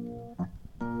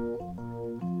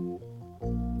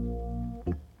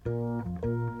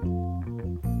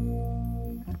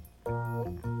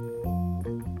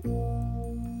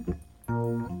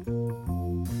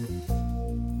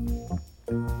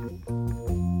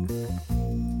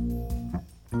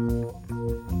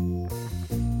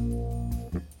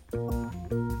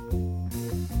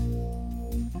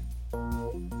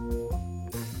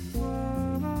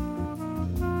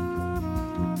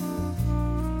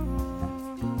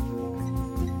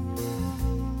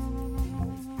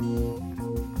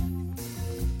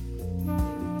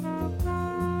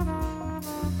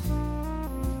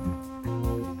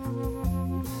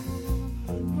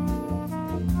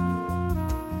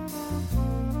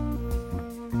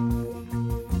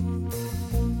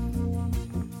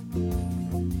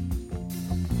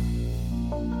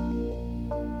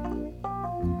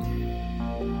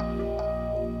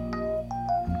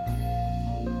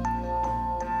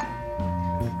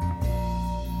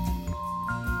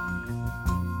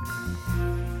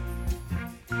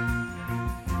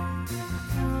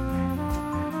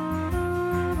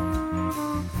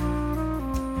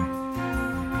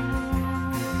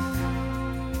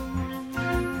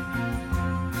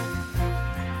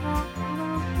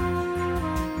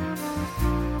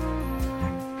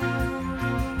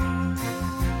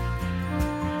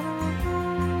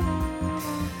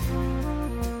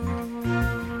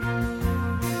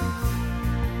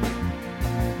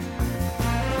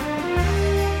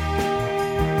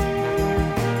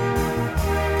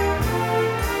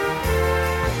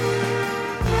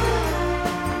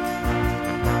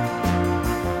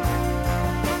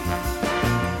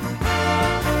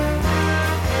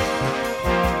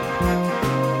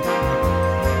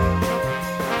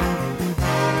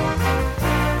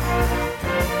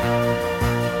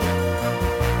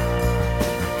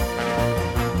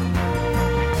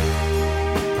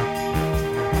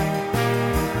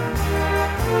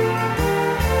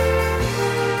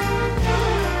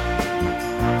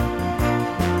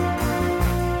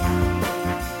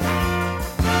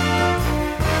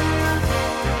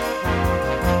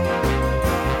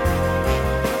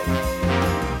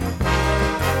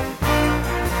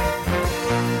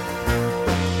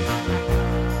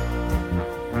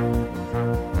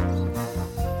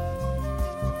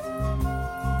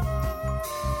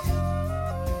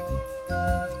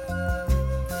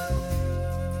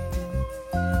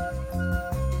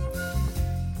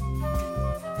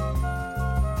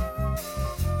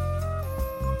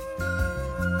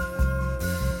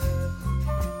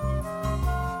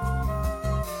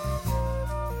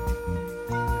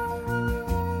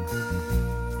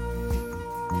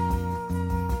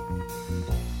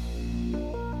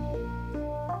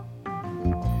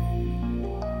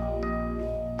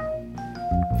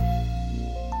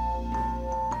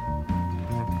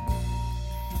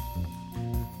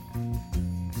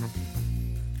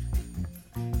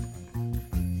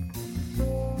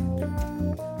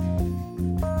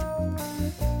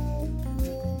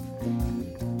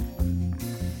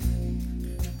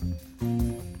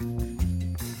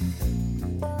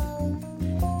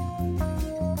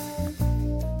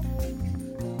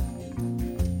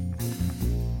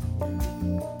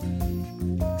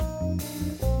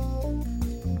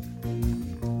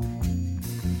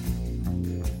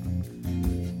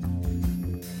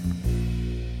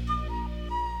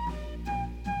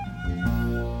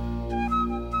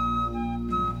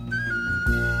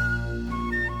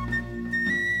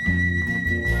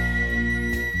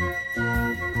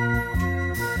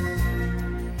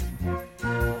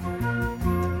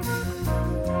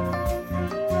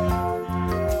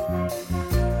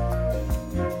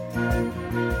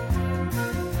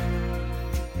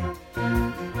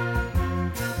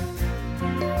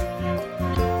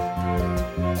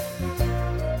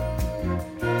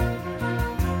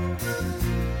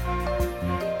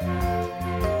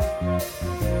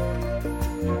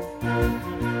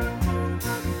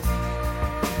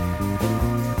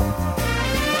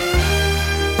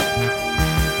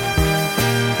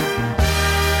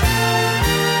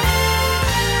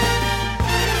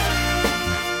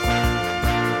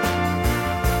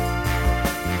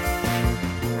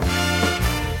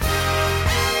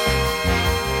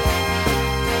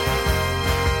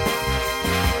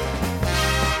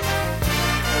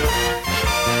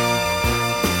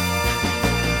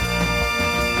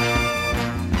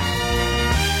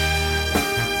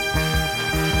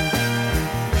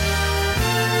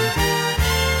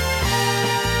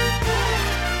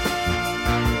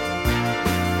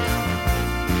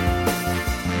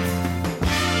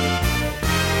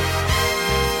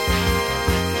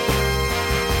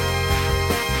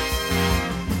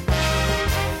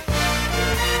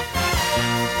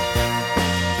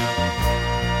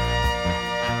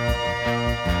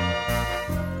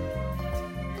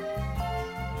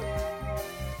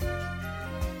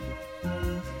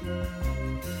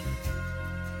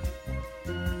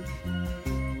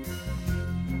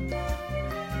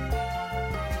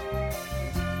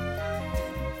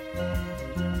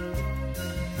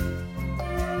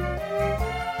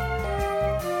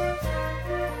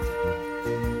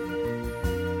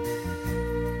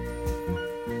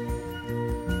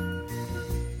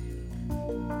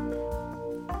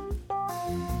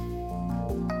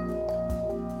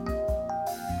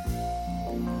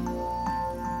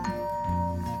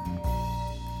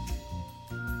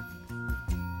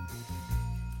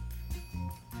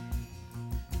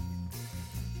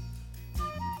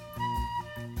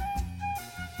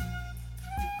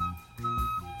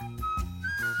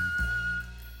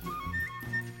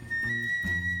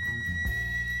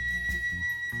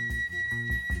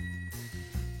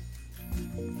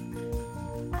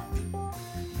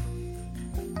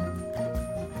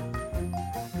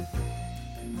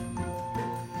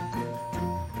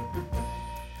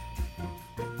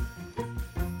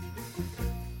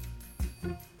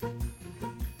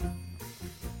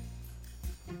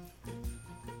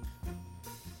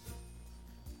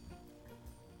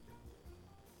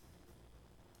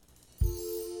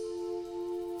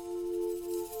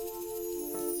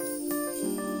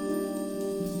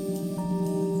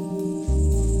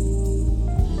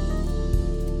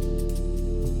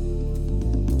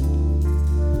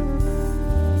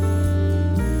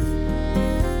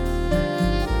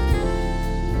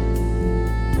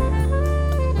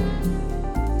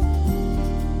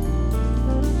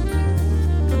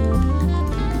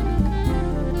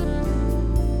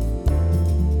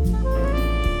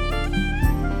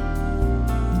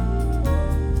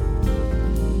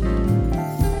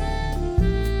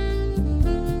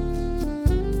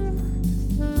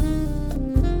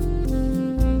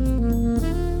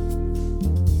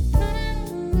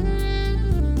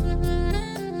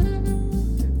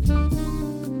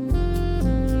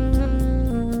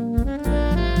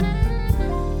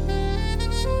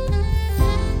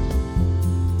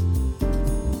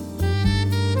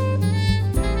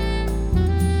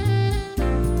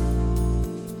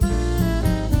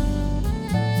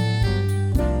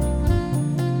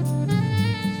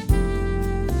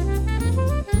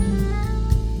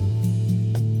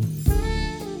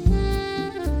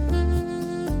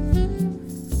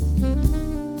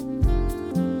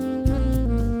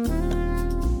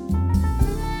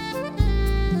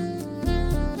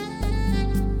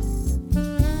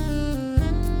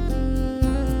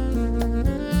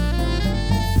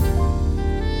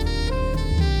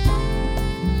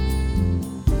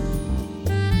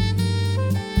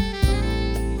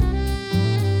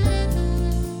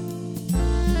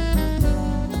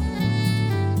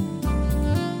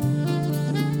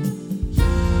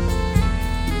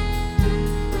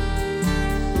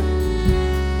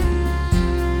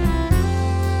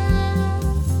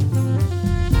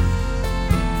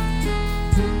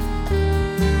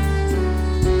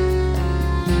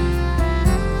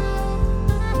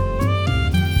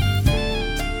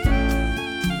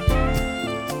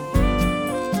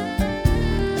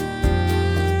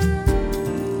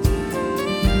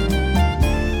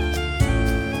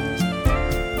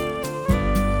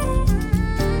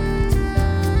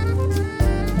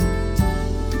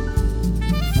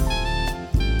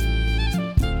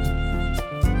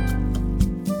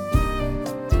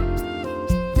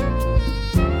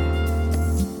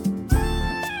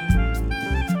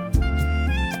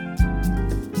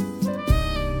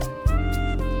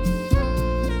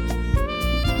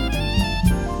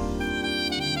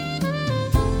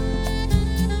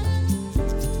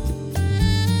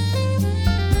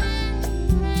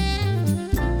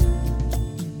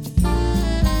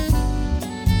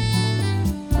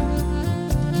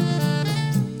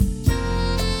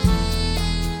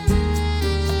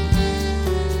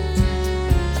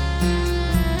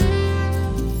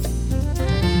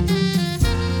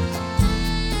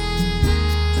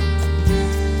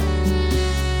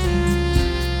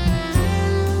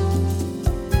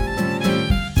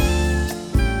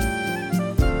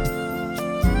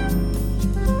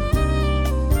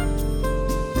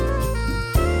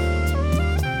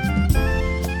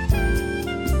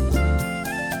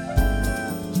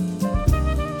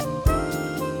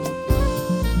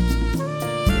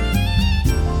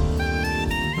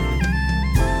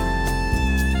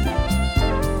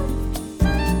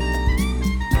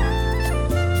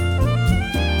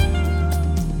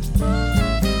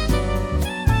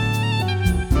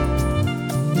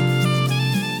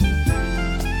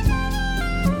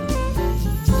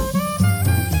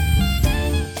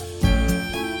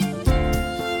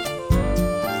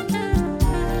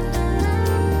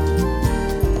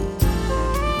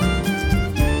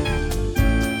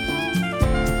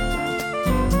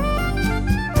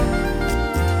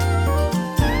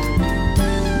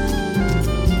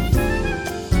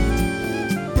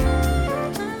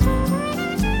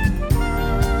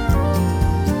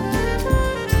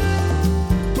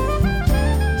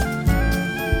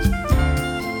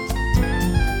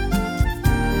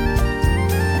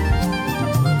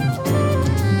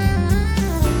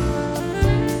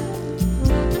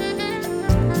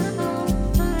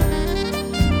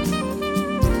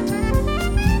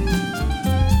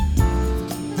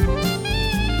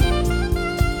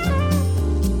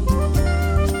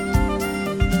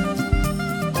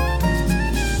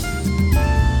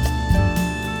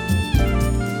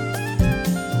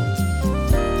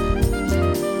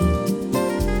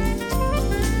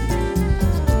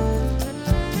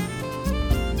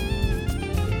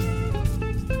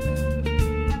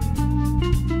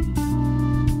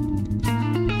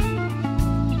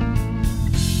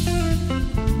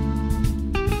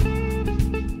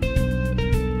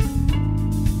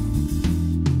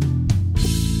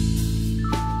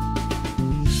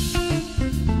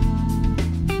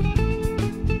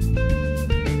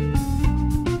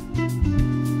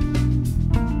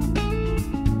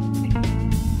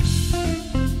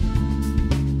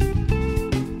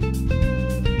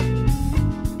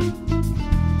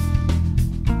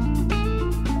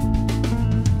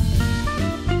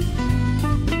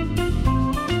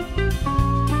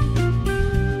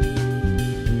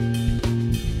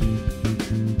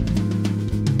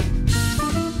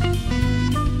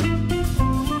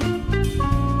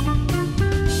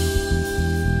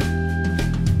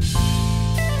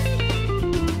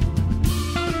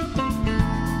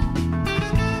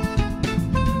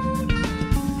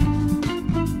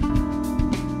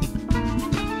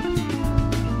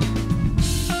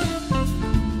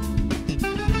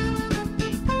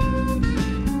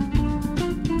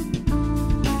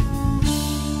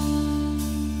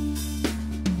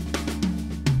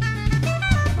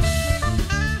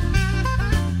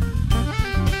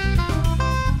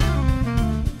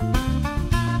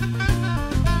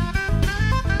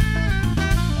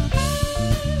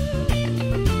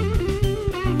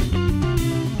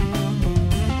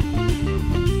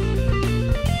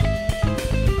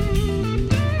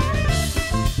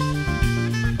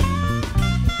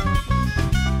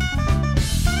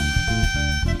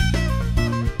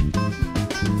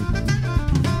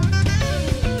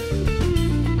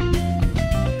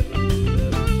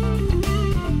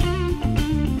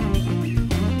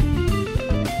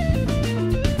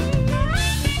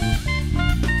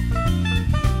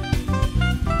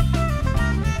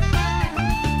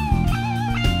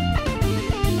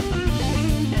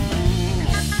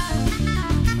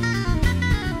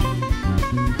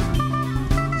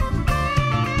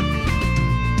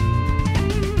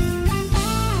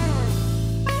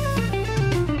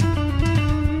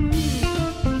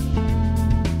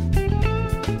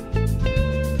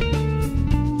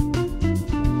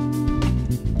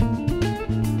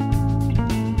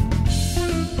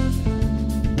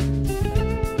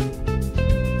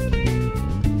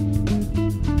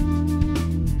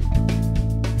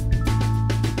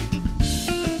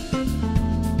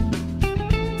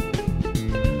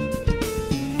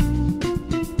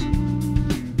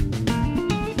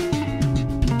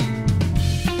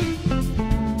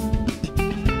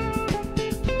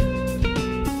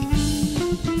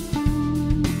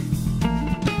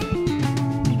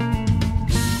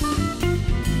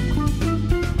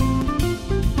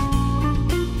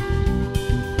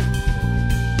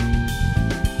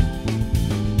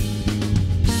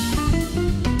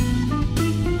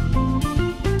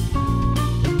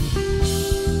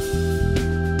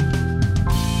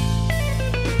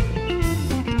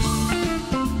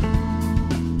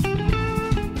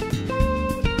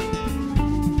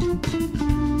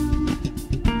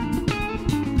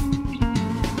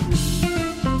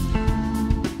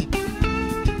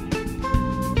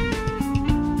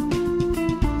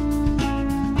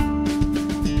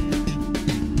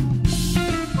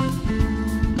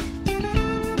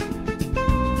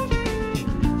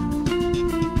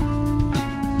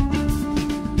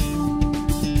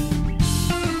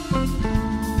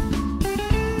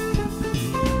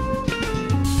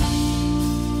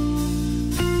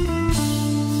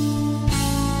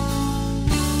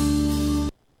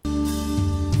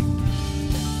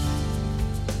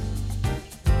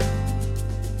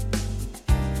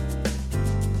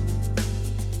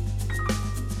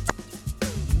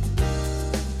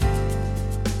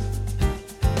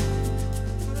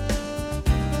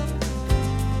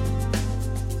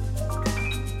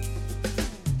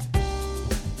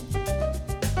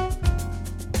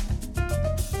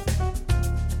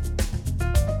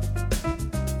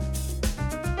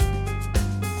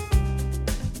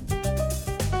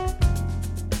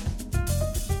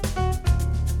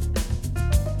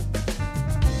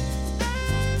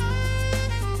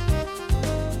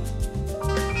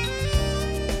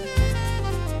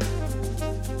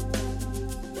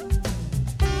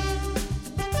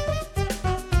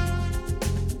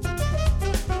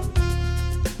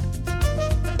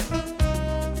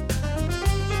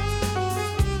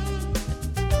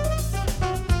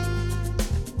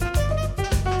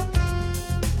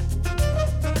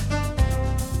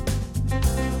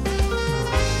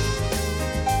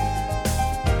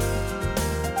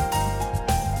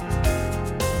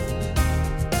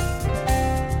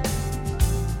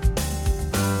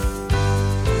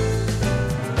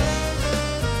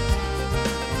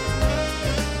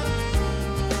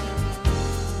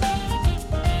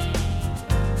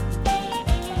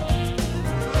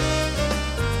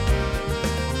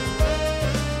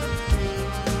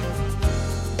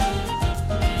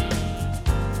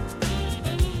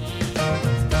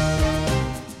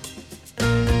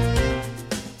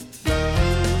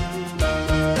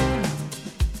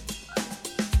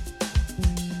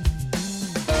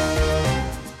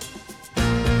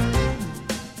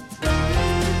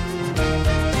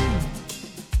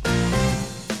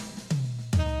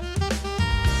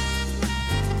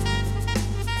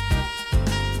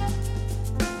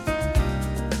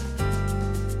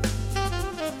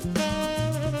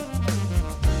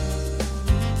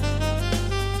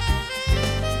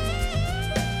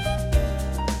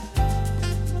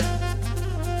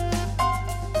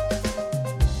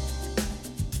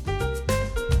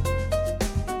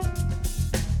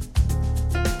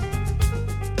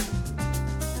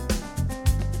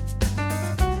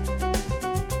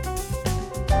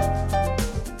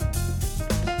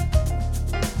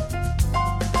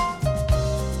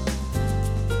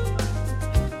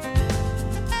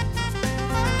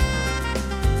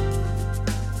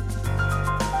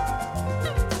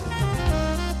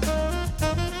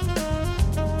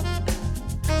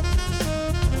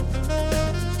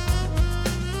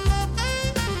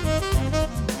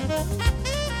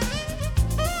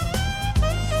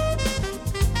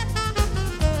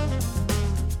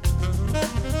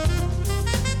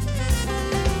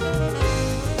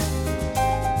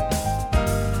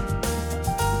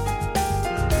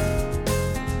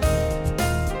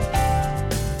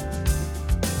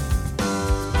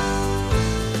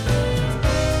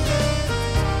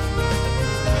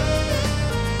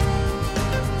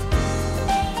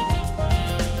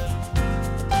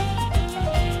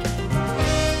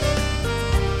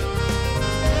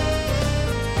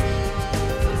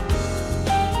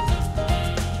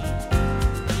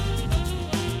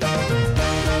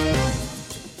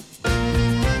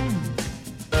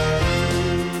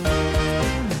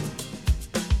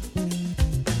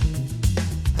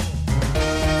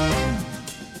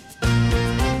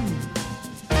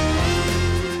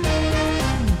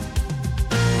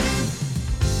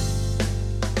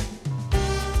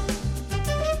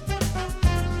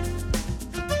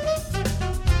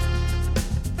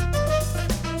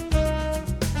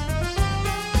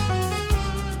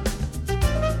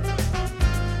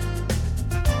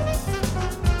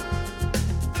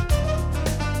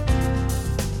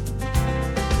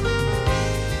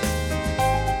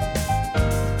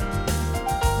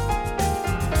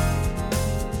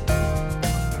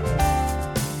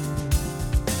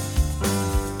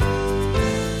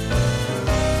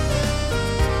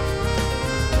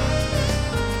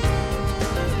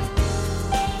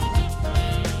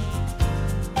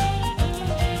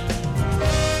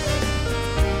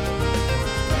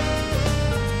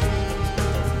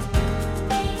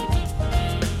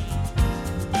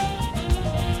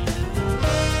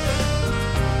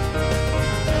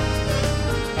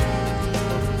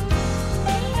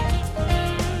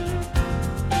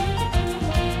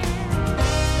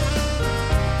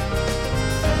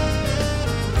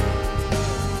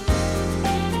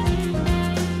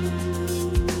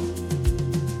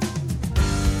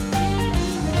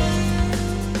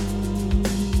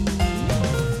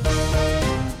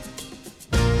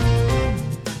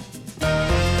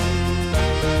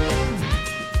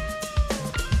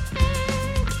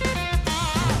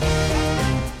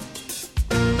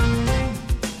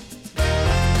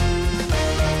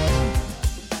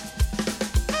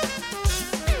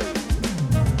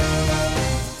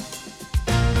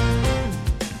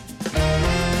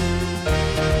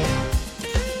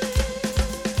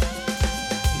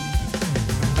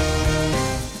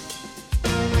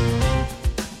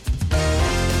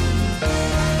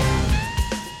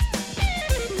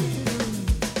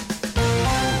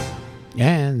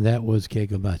 was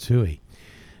Keiko Matsui.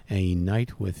 A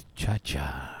Night with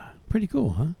Cha-Cha. Pretty cool,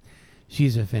 huh?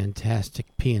 She's a fantastic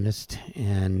pianist,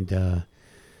 and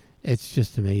it's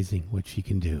just amazing what she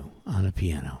can do on a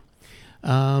piano.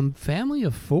 Family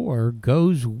of four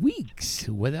goes weeks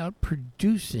without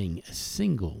producing a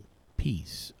single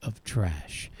piece of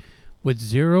trash with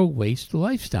zero waste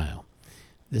lifestyle.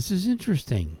 This is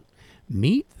interesting.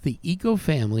 Meet the eco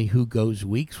family who goes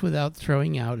weeks without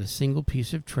throwing out a single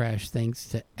piece of trash thanks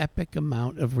to epic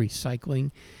amount of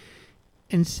recycling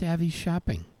and savvy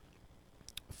shopping.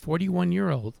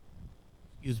 41-year-old,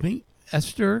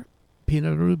 Esther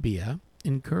Pinarubia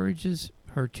encourages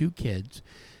her two kids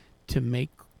to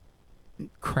make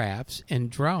crafts and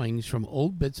drawings from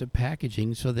old bits of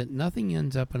packaging so that nothing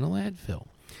ends up in a landfill.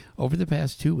 Over the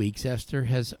past 2 weeks, Esther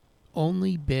has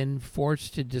only been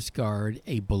forced to discard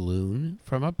a balloon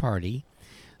from a party,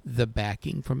 the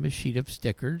backing from a sheet of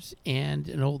stickers, and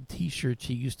an old t-shirt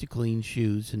she used to clean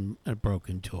shoes and a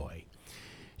broken toy.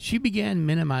 She began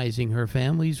minimizing her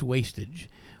family's wastage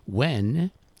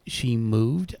when she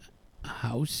moved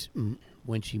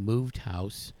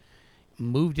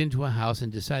into a house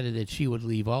and decided that she would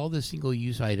leave all the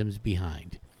single-use items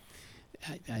behind.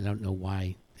 I don't know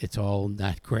why it's all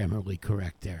not grammarly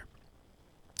correct there.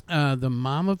 The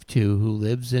mom of two who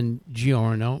lives in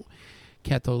Giorno,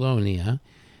 Catalonia,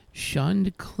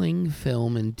 shunned cling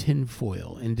film and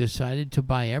tinfoil and decided to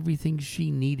buy everything she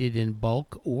needed in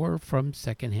bulk or from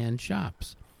secondhand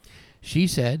shops. She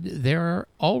said there are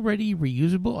already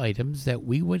reusable items that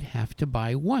we would have to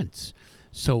buy once,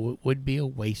 so it would be a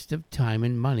waste of time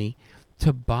and money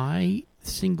to buy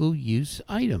single-use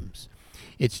items.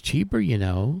 It's cheaper,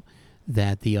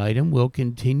 that the item will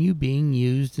continue being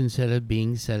used instead of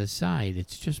being set aside.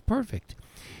 It's just perfect.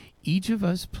 Each of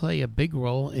us play a big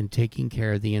role in taking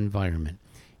care of the environment.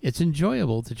 It's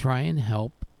enjoyable to try and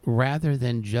help rather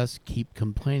than just keep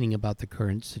complaining about the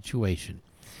current situation.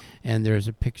 And there's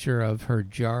a picture of her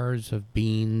jars of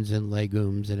beans and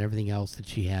legumes and everything else that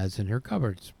she has in her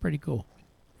cupboards. Pretty cool.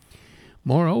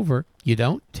 Moreover, you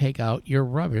don't take out your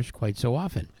rubbish quite so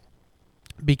often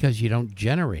because you don't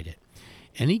generate it.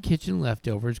 Any kitchen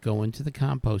leftovers go into the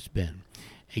compost bin.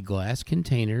 Glass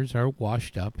containers are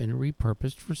washed up and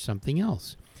repurposed for something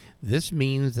else. This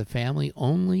means the family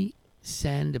only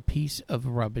send a piece of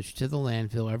rubbish to the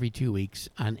landfill every 2 weeks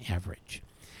on average.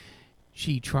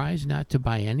 She tries not to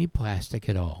buy any plastic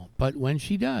at all, but when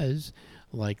she does,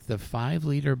 like the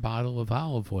 5-liter bottle of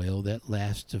olive oil that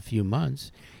lasts a few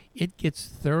months, it gets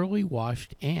thoroughly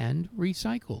washed and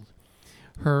recycled.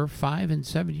 Her 5 and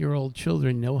 7-year-old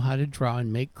children know how to draw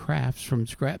and make crafts from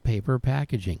scrap paper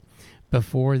packaging.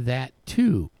 Before that,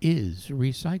 too, is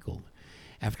recycled.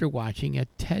 After watching a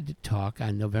TED Talk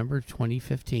on November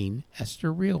 2015,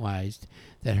 Esther realized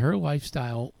that her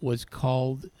lifestyle was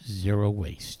called zero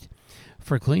waste.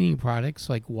 For cleaning products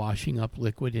like washing up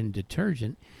liquid and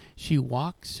detergent, she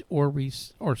walks or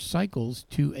cycles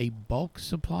to a bulk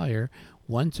supplier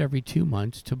once every 2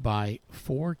 months to buy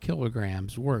 4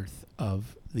 kilograms worth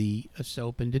of the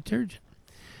soap and detergent.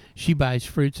 She buys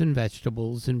fruits and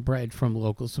vegetables and bread from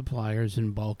local suppliers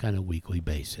in bulk on a weekly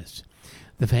basis.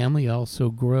 The family also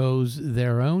grows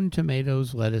their own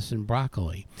tomatoes, lettuce, and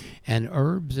broccoli, and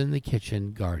herbs in the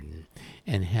kitchen garden,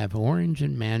 and have orange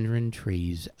and mandarin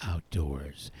trees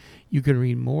outdoors. You can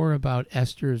read more about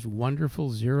Esther's wonderful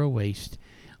zero-waste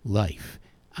life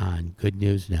on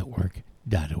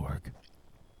goodnewsnetwork.org.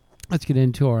 Let's get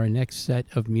into our next set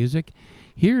of music.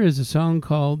 Here is a song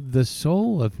called The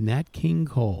Soul of Nat King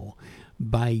Cole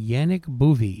by Yannick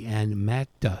Bouvy and Matt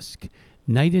Dusk.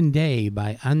 Night and Day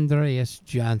by Andreas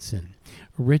Johnson.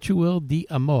 Ritual de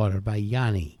Amor by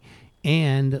Yanni.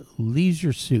 And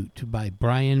Leisure Suit by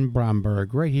Brian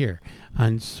Bromberg right here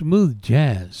on Smooth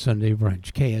Jazz Sunday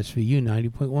Brunch, KSVU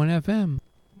 90.1 FM.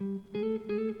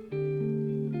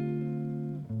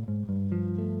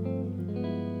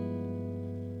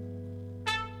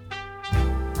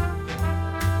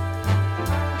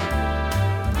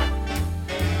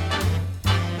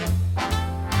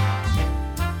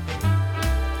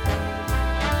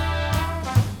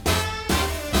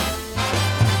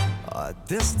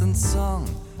 Distant song,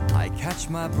 I catch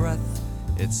my breath,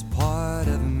 it's part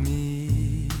of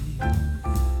me.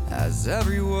 As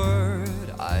every word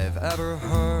I've ever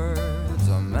heard's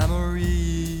a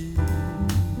memory.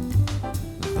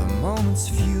 The moments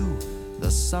few, the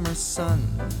summer sun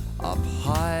up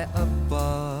high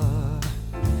above.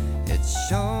 It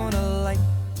shone a light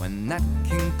when Nat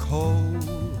King Cole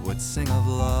would sing of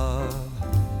love.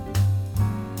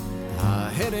 A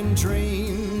hidden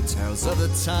dream tells of the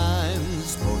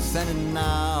times both then and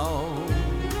now.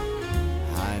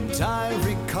 I'm I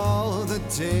recall the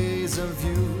days of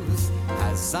youth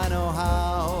as I know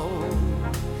how.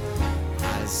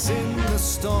 As in the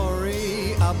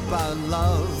story about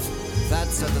love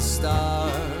that's at the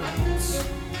start.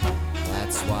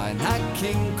 That's why Nat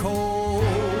King Cole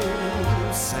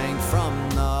sang from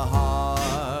the heart.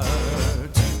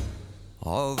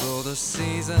 Although the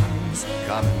seasons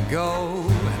come and go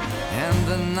and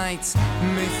the nights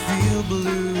may feel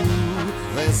blue,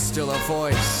 there's still a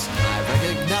voice I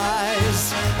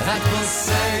recognize that will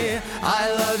say I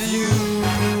love you.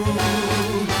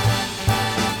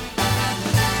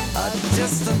 A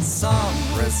distant song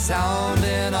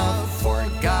resounding of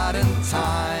forgotten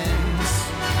times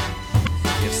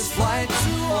gives flight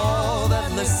to all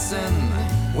that listen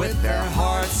with their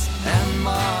hearts and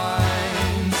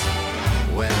minds.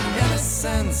 When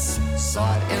innocence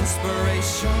sought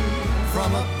inspiration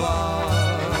from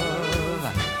above,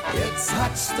 it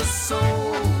touched the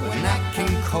soul when Nat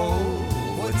King Cole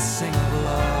would sing of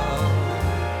love.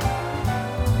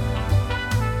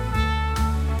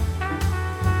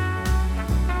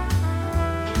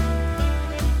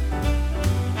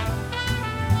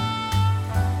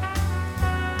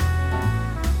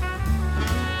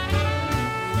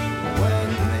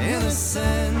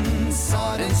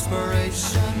 Sought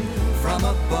inspiration from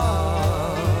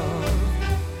above.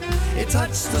 It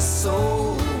touched the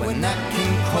soul when Nat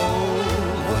King Cole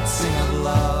would sing of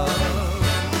love.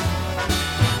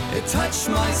 It touched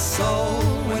my soul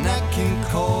when Nat King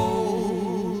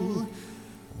Cole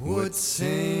would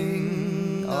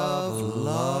sing of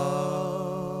love.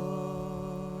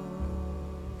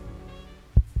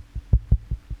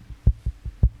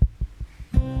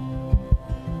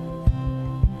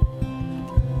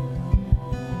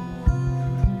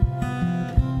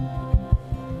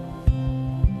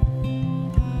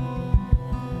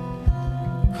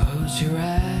 Your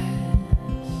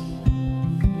eyes,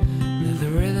 let the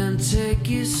rhythm take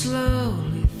you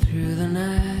slowly through the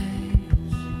night.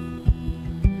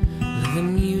 Let the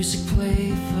music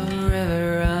play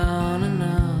forever on and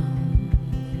on,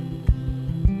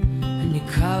 and your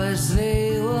colors,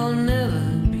 they will never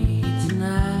be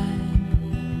denied.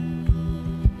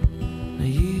 Now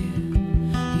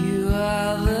you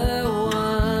are the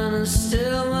one, and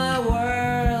still my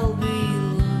world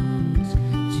belongs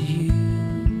to you.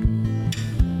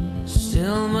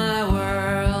 Still my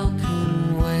world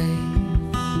can wait.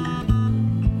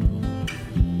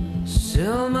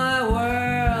 Still my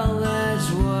world, that's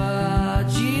what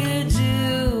you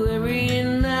do every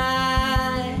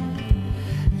night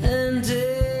and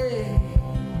day.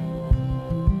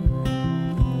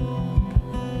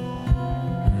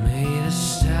 May the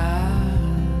stars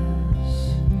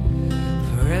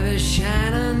forever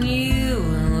shine on you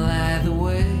and light the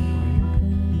way.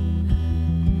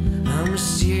 On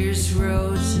mysterious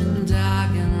roads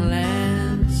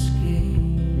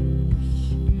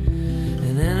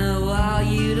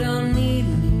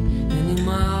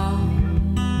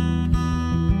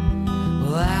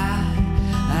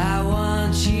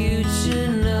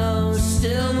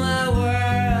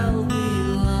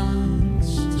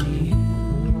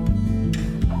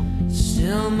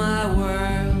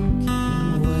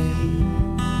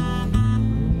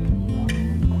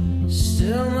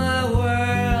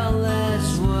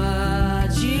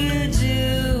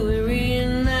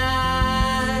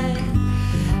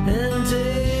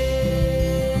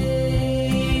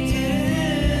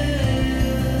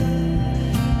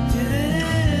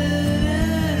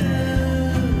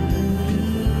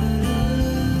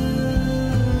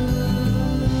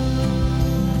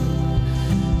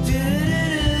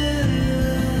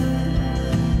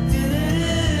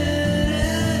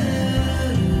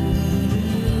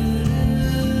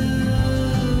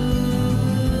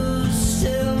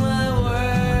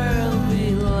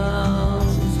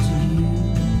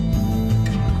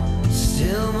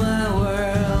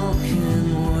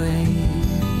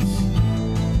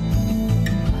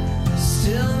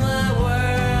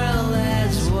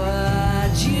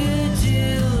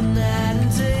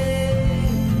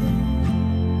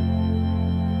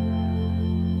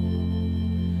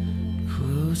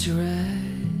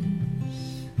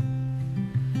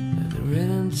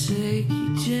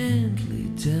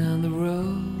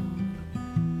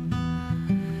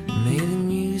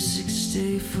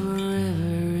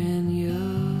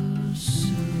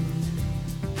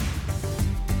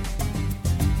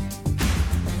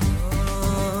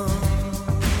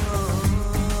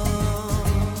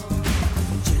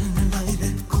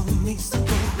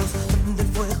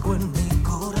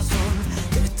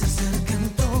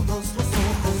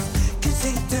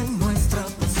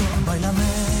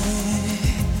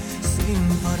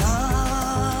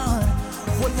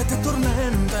te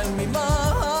tormenta en mi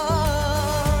mar.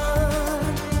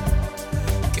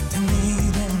 Que te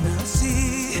miren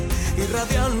así,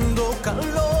 irradiando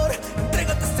calor.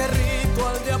 Entrégate a este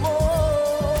ritual de amor.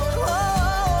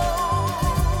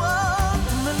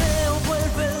 Tu meneo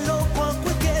vuelve loco a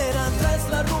cualquiera. Traes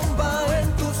la rumba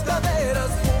en tus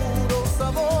caderas, puro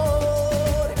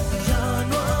sabor. Ya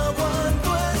no aguanto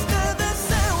este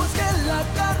deseo, es que la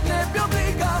carne me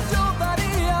obliga. Yo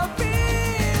daría mi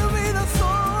vida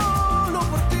solo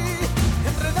por ti.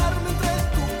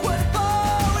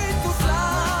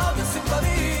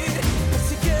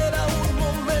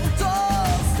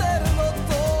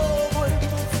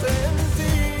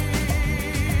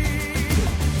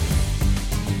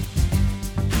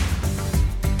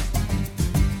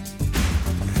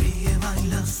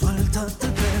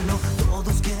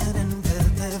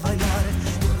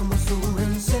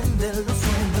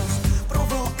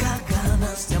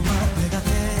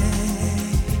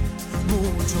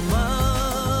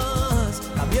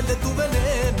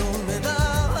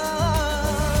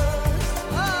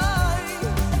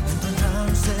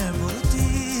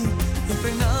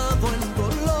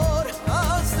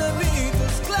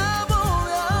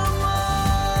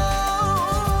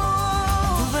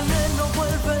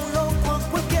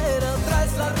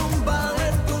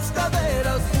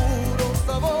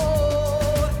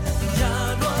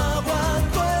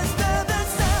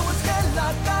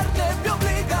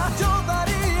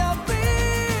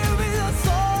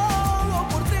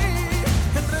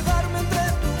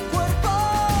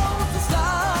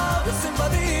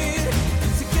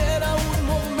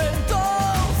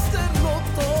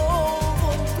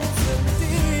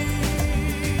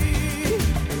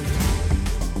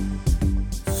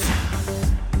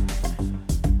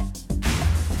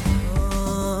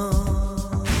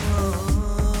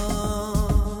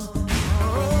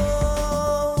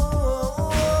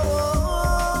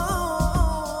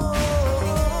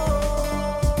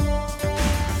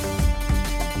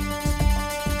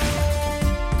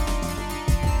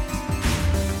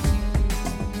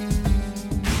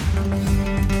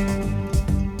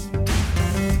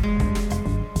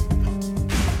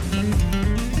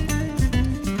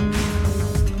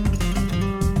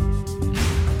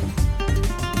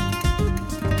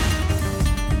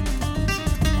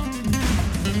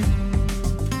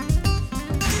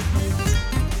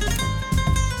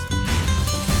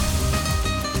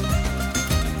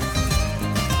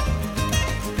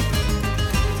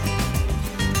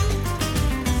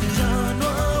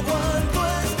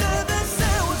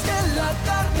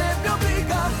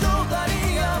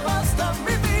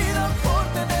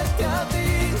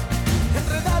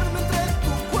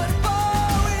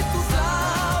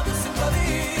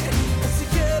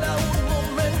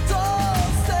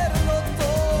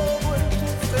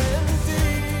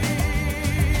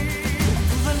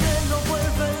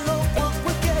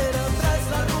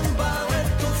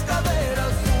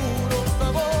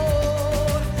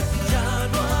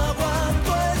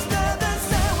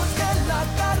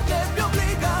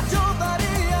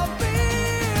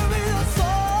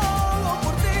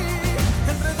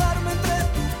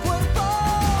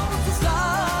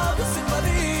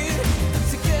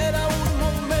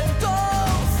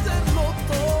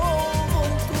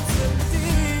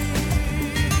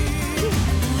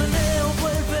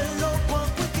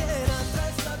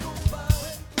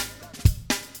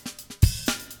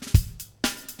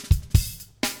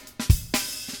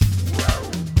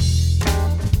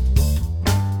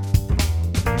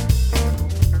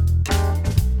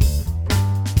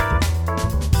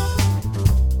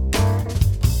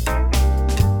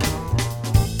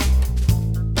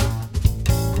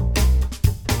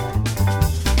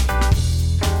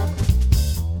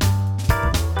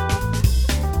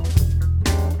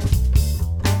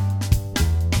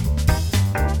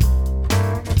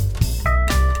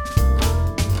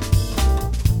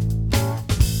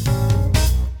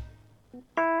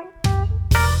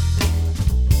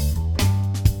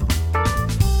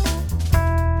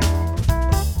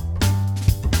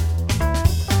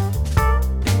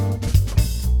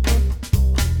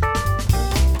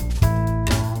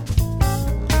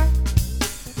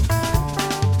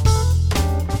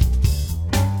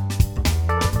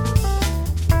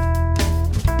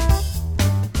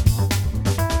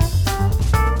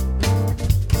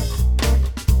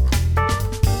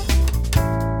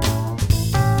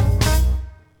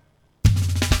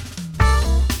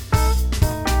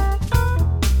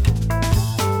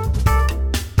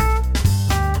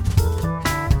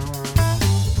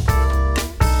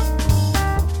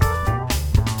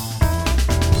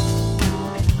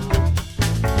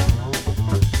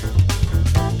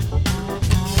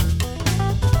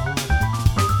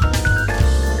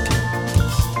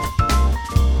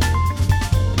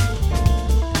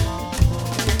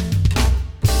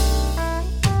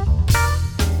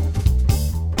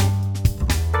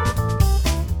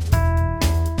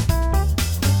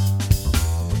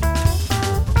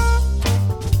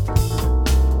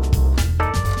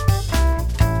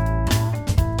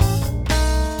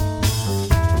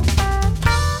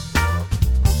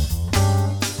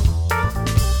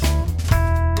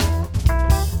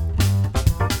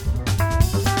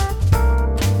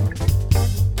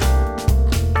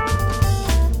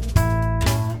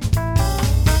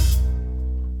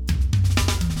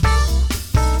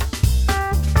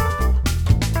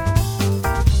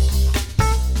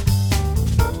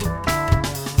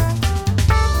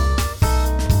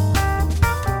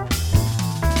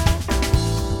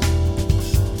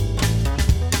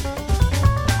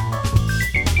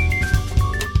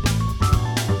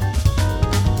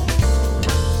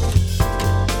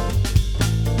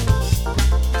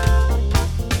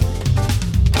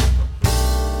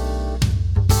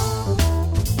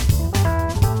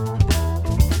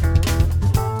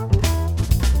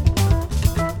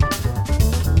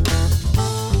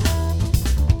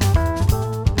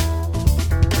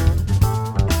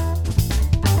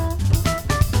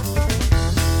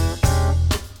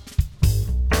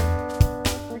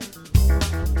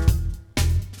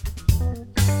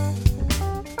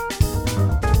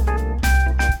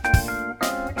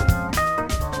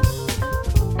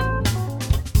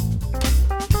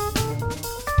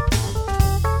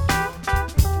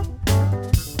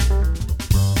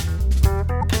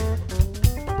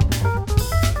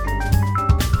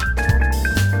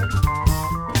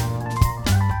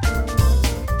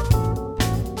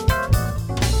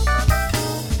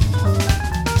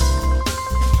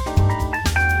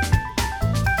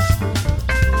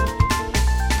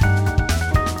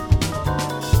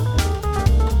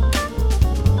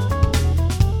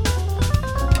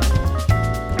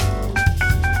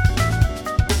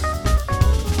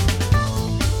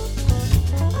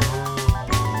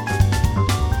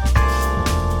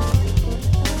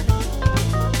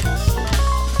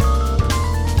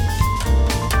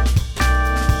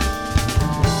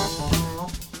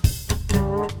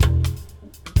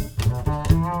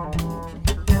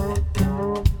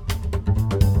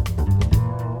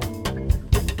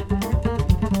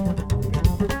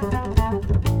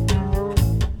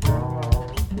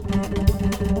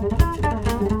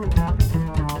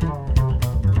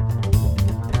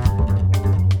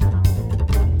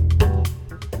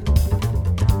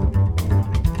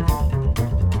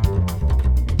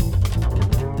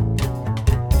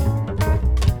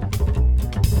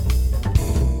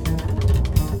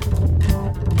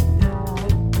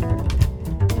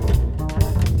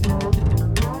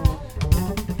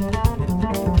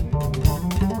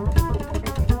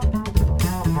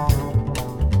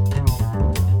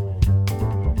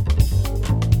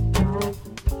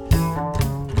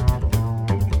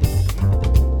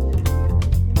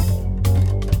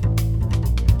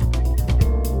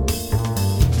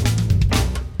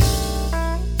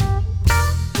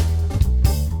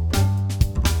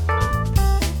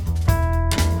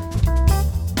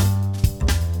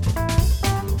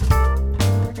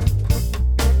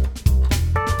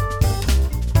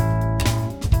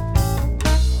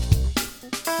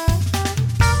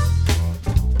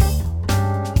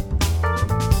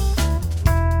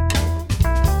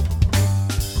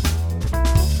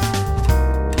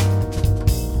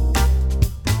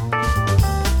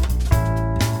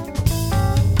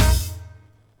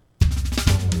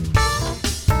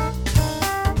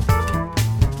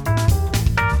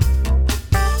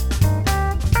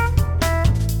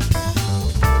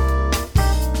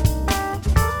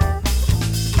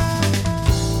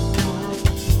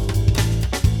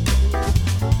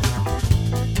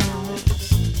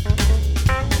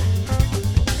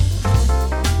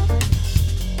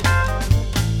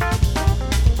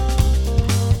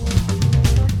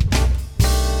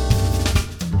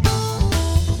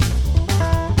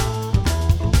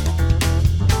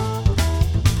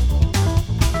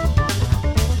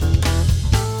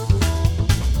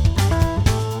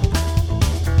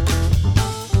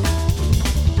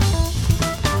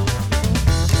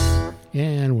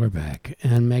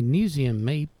 and magnesium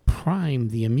may prime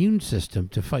the immune system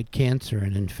to fight cancer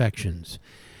and infections.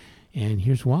 And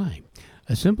here's why.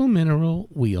 A simple mineral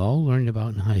we all learned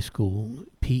about in high school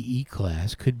PE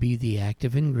class could be the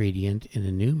active ingredient in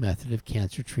a new method of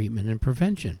cancer treatment and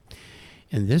prevention.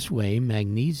 In this way,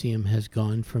 magnesium has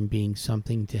gone from being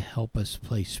something to help us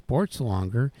play sports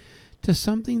longer to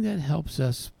something that helps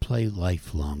us play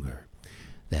life longer.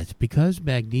 That's because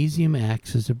magnesium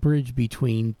acts as a bridge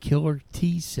between killer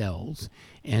T cells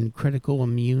and critical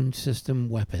immune system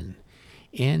weapon,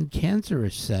 and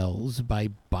cancerous cells by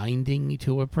binding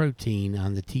to a protein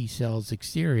on the T cell's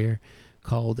exterior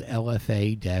called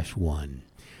LFA-1,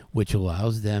 which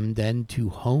allows them then to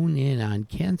hone in on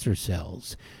cancer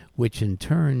cells, which in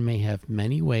turn may have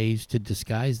many ways to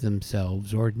disguise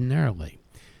themselves ordinarily.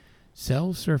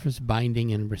 Cell surface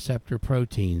binding and receptor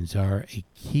proteins are a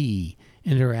key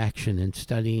interaction in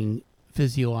studying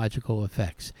physiological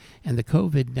effects, and the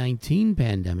COVID-19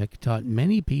 pandemic taught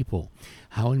many people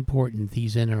how important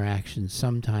these interactions,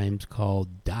 sometimes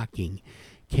called docking,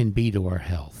 can be to our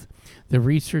health. The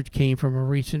research came from a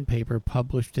recent paper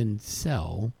published in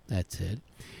Cell, that's it,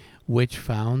 which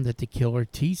found that the killer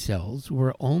T cells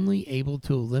were only able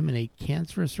to eliminate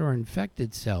cancerous or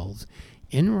infected cells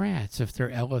in rats if their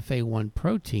LFA-1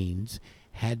 proteins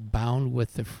had bound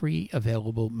with the free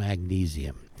available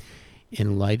magnesium.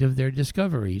 In light of their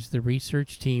discoveries, the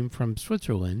research team from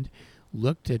Switzerland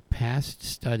looked at past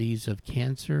studies of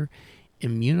cancer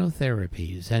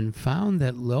immunotherapies and found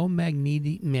that low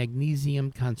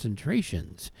magnesium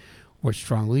concentrations were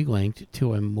strongly linked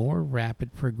to a more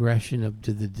rapid progression of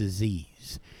the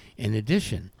disease. In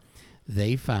addition,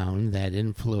 they found that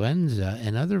influenza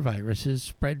and other viruses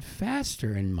spread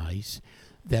faster in mice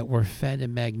that were fed a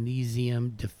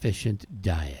magnesium-deficient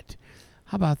diet.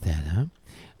 How about that, huh?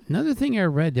 Another thing I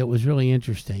read that was really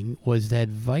interesting was that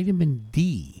vitamin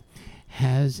D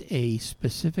has a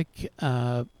specific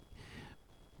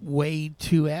way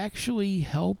to actually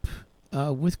help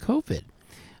with COVID.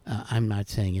 I'm not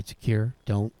saying it's a cure.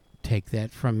 Don't take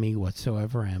that from me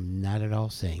whatsoever. I'm not at all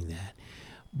saying that.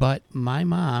 But my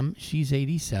mom, she's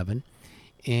 87,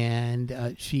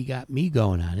 and she got me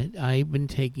going on it. I've been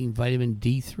taking vitamin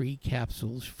D3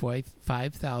 capsules,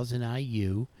 5,000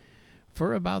 IU,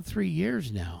 for about 3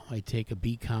 years now. I take a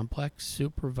B complex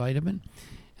super vitamin,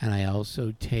 and I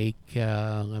also take,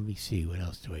 let me see, what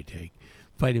else do I take?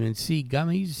 Vitamin C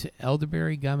gummies,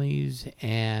 elderberry gummies,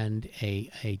 and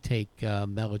I take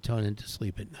melatonin to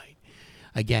sleep at night.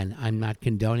 Again, I'm not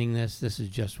condoning this. This is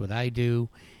just what I do.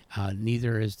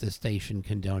 Neither is the station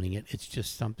condoning it. It's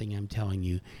just something I'm telling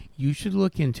you. You should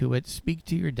look into it. Speak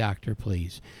to your doctor,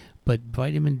 please. But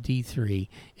vitamin D3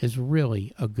 is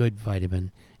really a good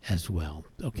vitamin as well.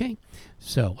 Okay?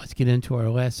 So let's get into our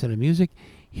last set of music.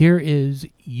 Here is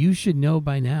You Should Know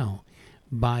By Now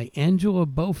by Angela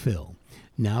Bofill.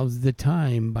 Now's the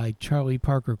Time by Charlie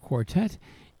Parker Quartet.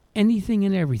 Anything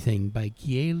and Everything by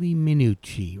Chieli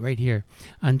Minucci, right here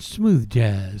on Smooth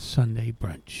Jazz Sunday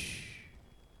Brunch.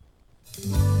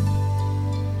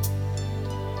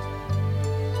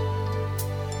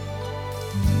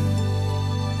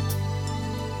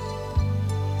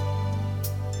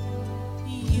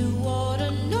 You ought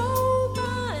to know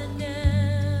by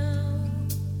now,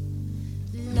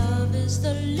 love is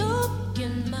the look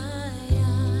in my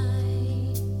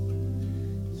eye,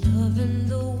 loving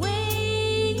the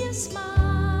way you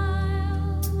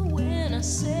smile when I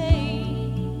say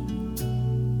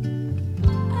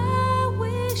I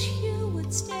wish you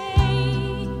would stay.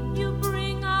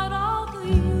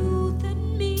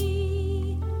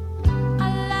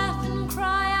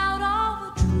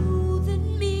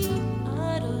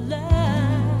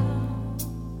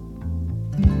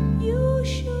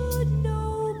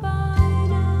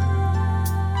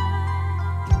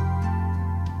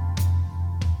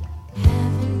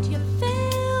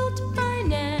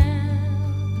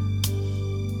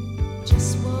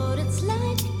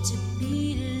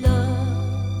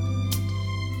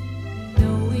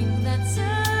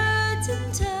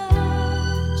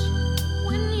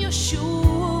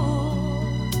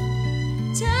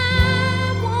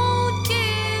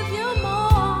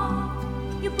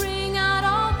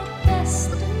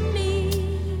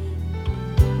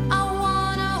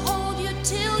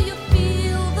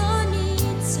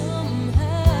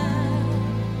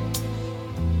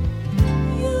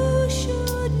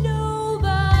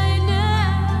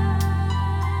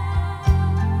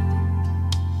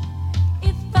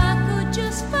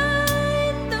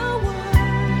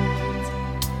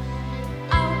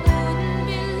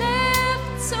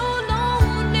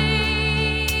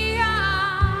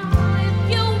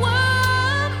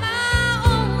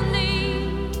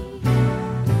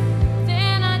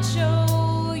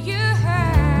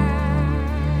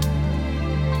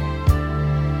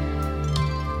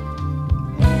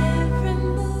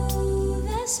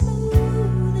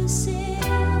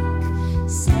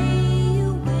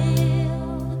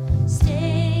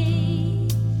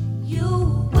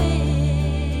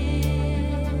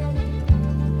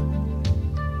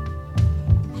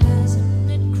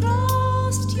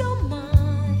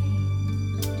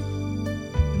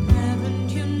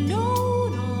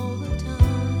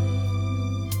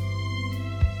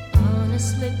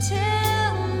 honestly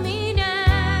tell me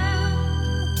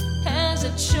now, has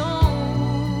it shown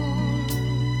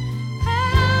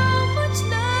how much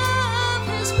love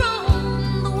has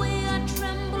grown? The way I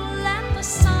tremble at the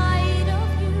sight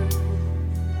of you.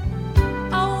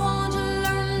 I want to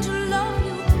learn to love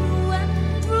you through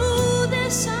and through.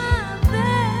 This I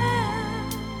bear.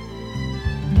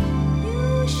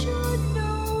 You should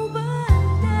know by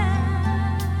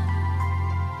now.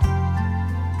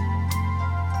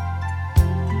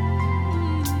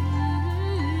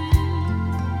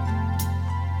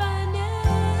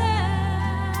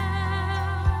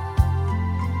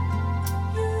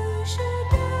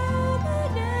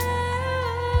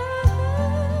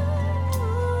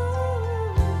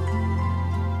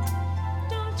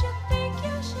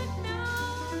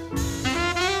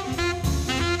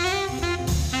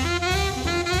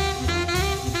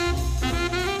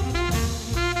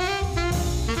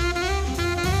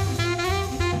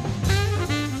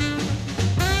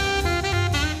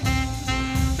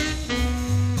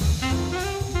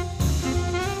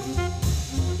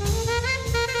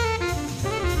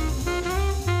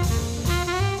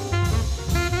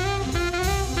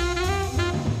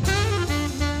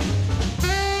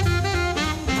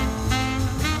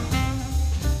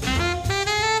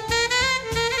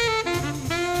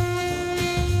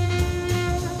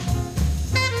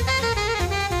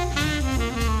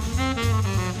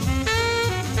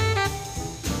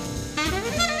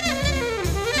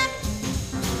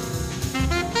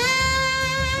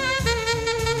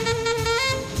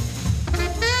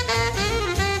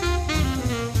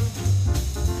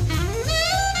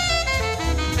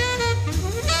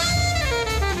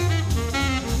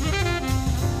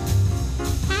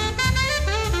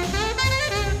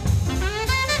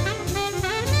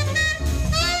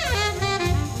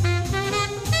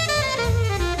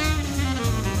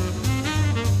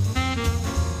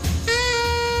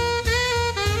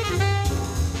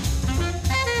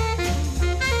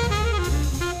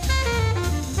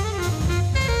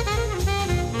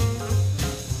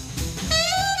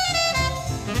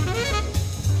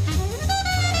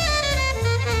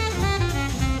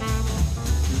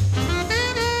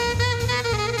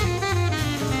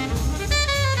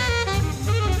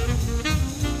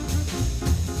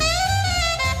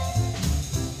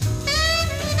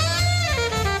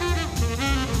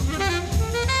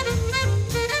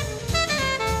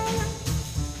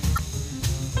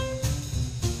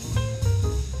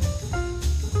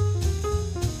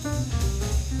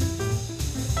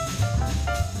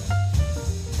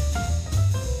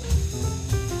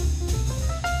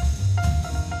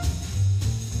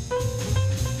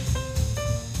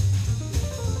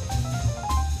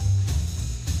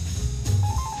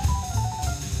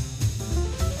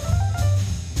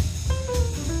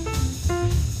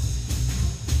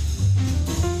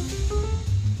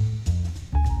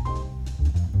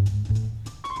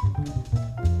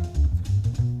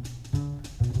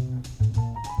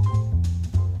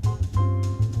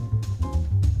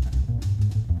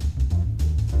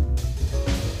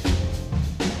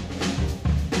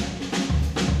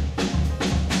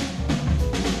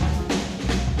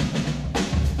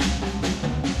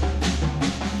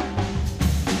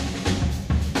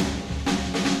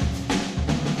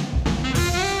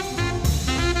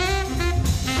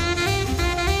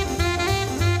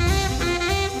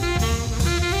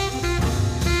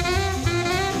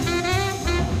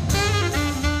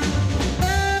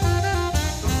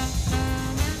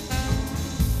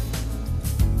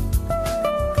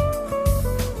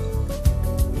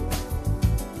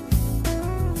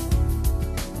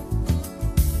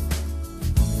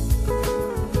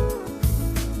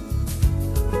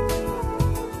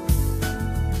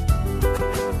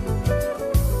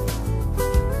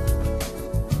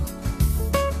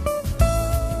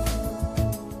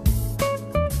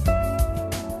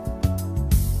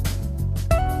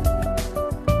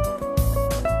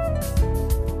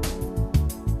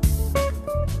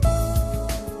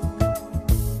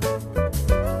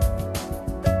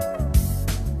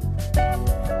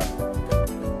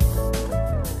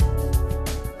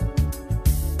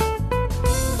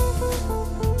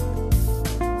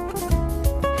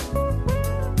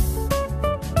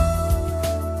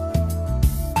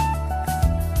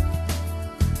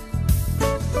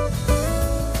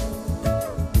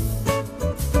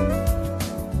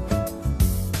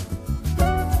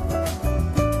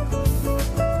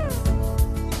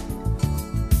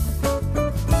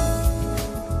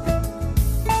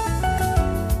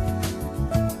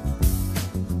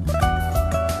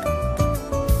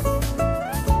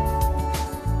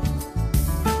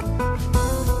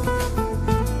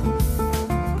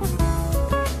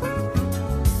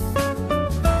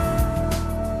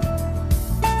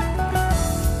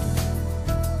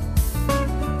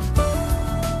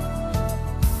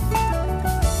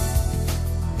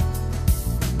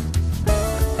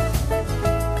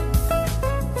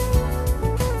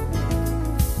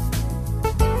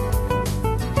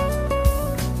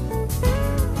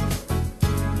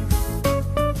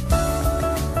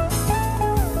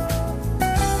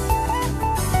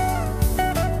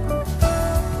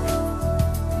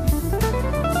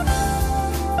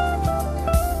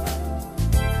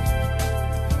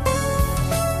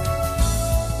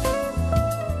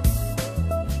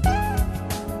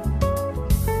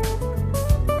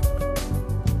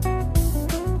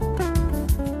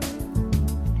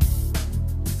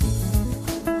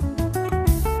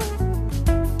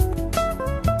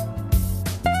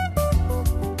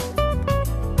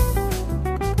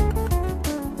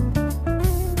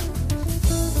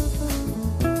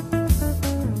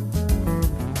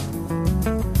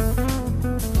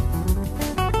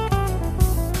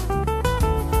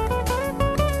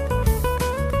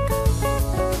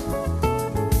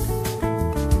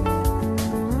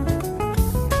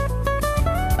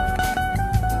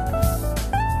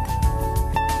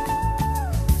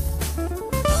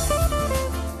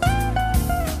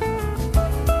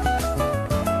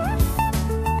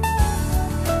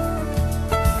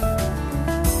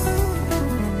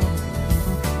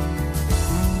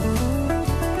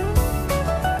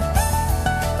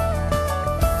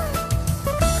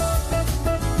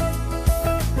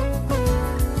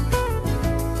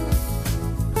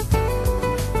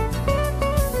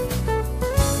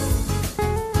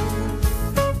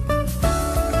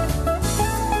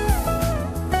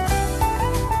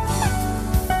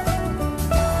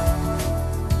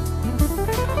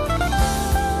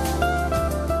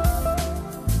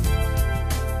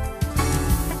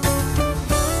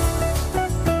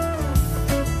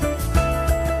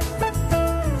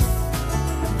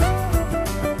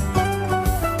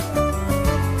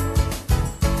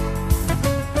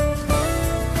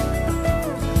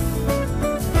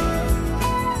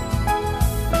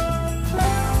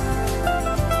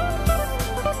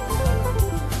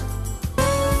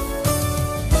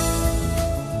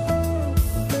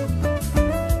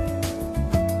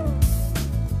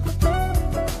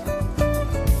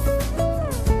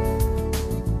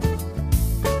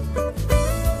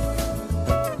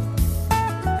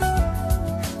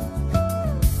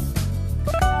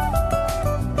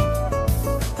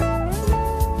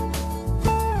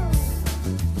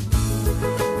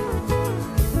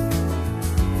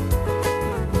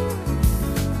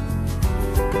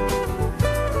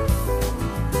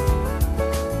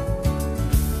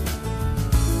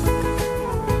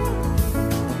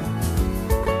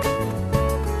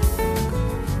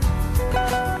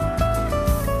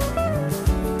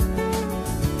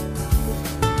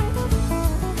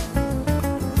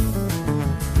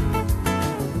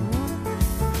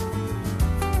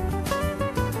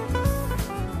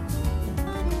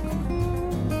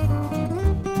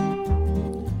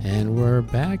 we're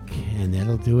back, and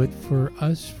that'll do it for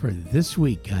us for this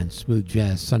week on Smooth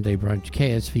Jazz Sunday Brunch,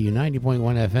 KSVU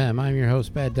 90.1 FM. I'm your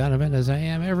host, Pat Donovan, as I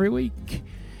am every week.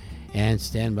 And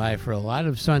stand by for a lot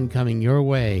of sun coming your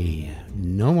way.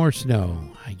 No more snow,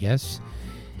 I guess.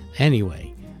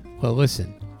 Anyway, well,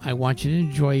 listen, I want you to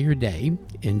enjoy your day,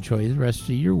 enjoy the rest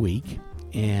of your week,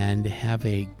 and have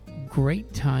a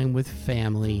great time with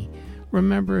family.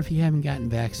 Remember, if you haven't gotten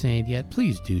vaccinated yet,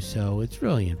 please do so. It's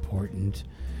really important.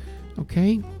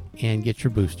 Okay? And get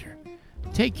your booster.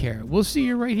 Take care. We'll see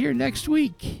you right here next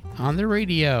week on the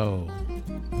radio.